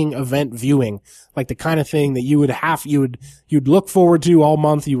of being event viewing, like the kind of thing that you'd look forward to all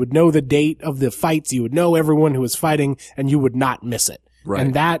month. You would know the date of the fights. You would know everyone who was fighting and you would not miss it. Right.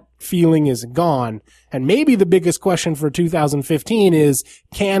 And that feeling is gone. And maybe the biggest question for 2015 is,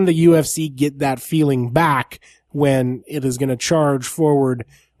 can the UFC get that feeling back when it is going to charge forward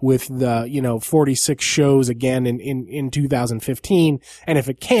with the, 46 shows again in 2015. And if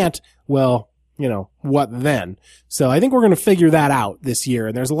it can't, well, what then? So I think we're going to figure that out this year.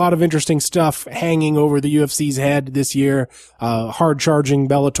 And there's a lot of interesting stuff hanging over the UFC's head this year. Hard charging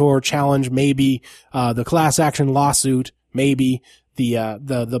Bellator challenge, maybe, the class action lawsuit, maybe,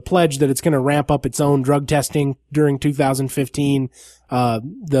 the pledge that it's going to ramp up its own drug testing during 2015,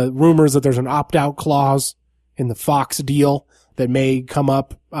 the rumors that there's an opt-out clause in the Fox deal that may come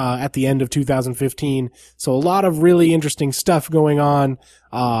up at the end of 2015. So a lot of really interesting stuff going on.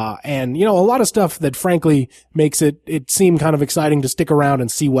 And a lot of stuff that frankly makes it seem kind of exciting to stick around and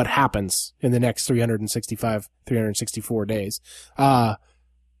see what happens in the next 364 days.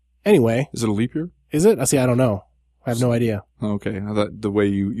 Anyway. Is it a leap year? Is it? I don't know. I have no idea. Okay. I thought the way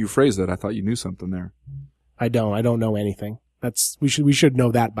you phrased that, I thought you knew something there. I don't know anything. We should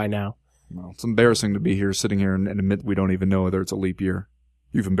know that by now. Well, it's embarrassing to be here, sitting here and admit we don't even know whether it's a leap year.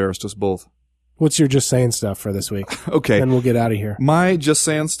 You've embarrassed us both. What's your just saying stuff for this week? Okay. Then we'll get out of here. My just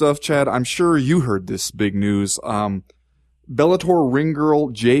saying stuff, Chad, I'm sure you heard this big news. Bellator ring girl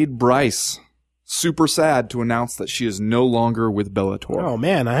Jade Bryce super sad to announce that she is no longer with Bellator. Oh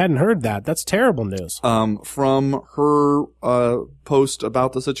man, I hadn't heard that. That's terrible news. From her post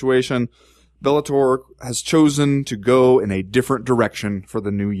about the situation, Bellator has chosen to go in a different direction for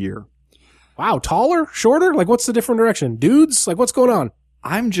the new year. Wow, taller, shorter? Like, what's the different direction? Dudes? Like, what's going on?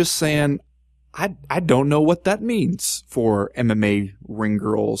 I'm just saying, I don't know what that means for MMA ring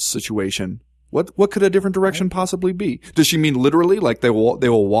girls situation. What could a different direction possibly be? Does she mean literally, like they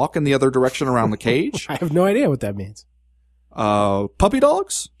will walk in the other direction around the cage? I have no idea what that means. Puppy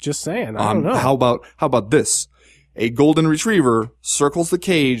dogs? Just saying. I don't know. How about this? A golden retriever circles the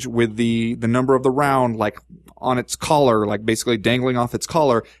cage with the number of the round, like on its collar, like basically dangling off its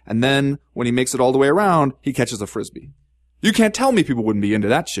collar. And then when he makes it all the way around, he catches a frisbee. You can't tell me people wouldn't be into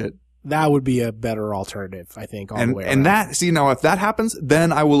that shit. That would be a better alternative, I think, all the way around. And that, see, now if that happens,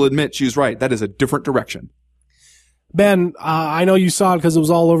 then I will admit she's right. That is a different direction. Ben, I know you saw it because it was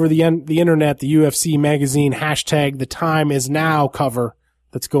all over the internet, the UFC magazine hashtag The Time Is Now cover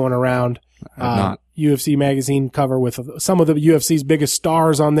that's going around. Not. UFC magazine cover with some of the UFC's biggest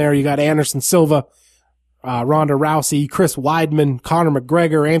stars on there. You got Anderson Silva, Ronda Rousey, Chris Weidman, Conor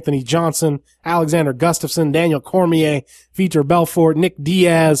McGregor, Anthony Johnson, Alexander Gustafsson, Daniel Cormier, Vitor Belfort, Nick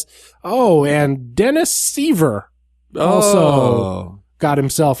Diaz. Oh, and Dennis Seaver also got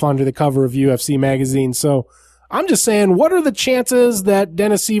himself under the cover of UFC magazine. So I'm just saying, what are the chances that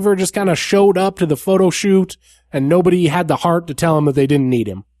Dennis Seaver just kind of showed up to the photo shoot and nobody had the heart to tell him that they didn't need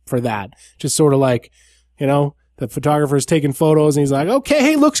him for that? Just sort of like, you know, the photographer's taking photos and he's like, okay,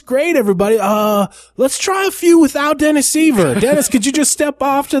 hey, looks great, everybody. Let's try a few without Dennis Seaver. Dennis, could you just step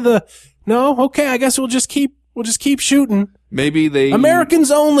off to the, no? Okay, I guess we'll just keep shooting. Maybe they... Americans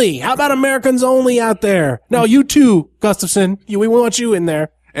only. How about Americans only out there? No, you too, Gustafsson. We want you in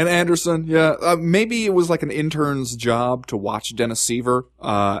there. And Anderson, yeah. Maybe it was like an intern's job to watch Dennis Seaver,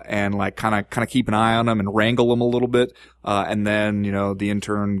 and like kind of keep an eye on him and wrangle him a little bit. And then, you know, the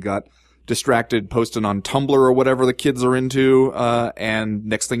intern got distracted posting on Tumblr or whatever the kids are into. And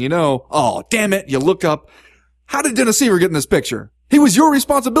next thing you know, oh, damn it. You look up. How did Dennis Seaver get in this picture? He was your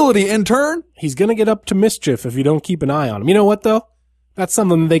responsibility, intern. He's going to get up to mischief if you don't keep an eye on him. You know what, though? That's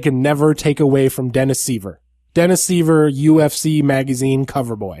something they can never take away from Dennis Seaver. Dennis Seaver, UFC magazine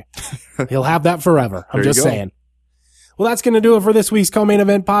cover boy. He'll have that forever. I'm just saying. Well, that's going to do it for this week's Co-Main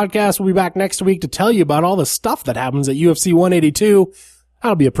Event podcast. We'll be back next week to tell you about all the stuff that happens at UFC 182.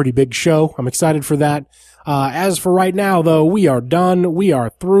 That'll be a pretty big show. I'm excited for that. As for right now, though, we are done. We are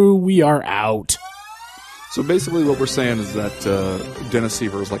through. We are out. So basically what we're saying is that Dennis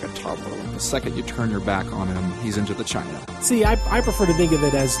Seaver is like a toddler. The second you turn your back on him, he's into the China. See, I prefer to think of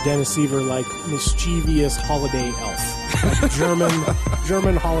it as Dennis Seaver like mischievous holiday elf. Like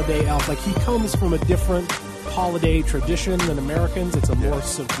German holiday elf. Like he comes from a different holiday tradition than Americans. It's a more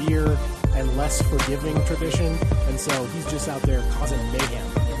severe and less forgiving tradition. And so he's just out there causing mayhem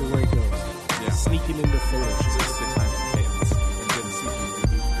everywhere he goes. Yeah. Sneaking into photo shoots.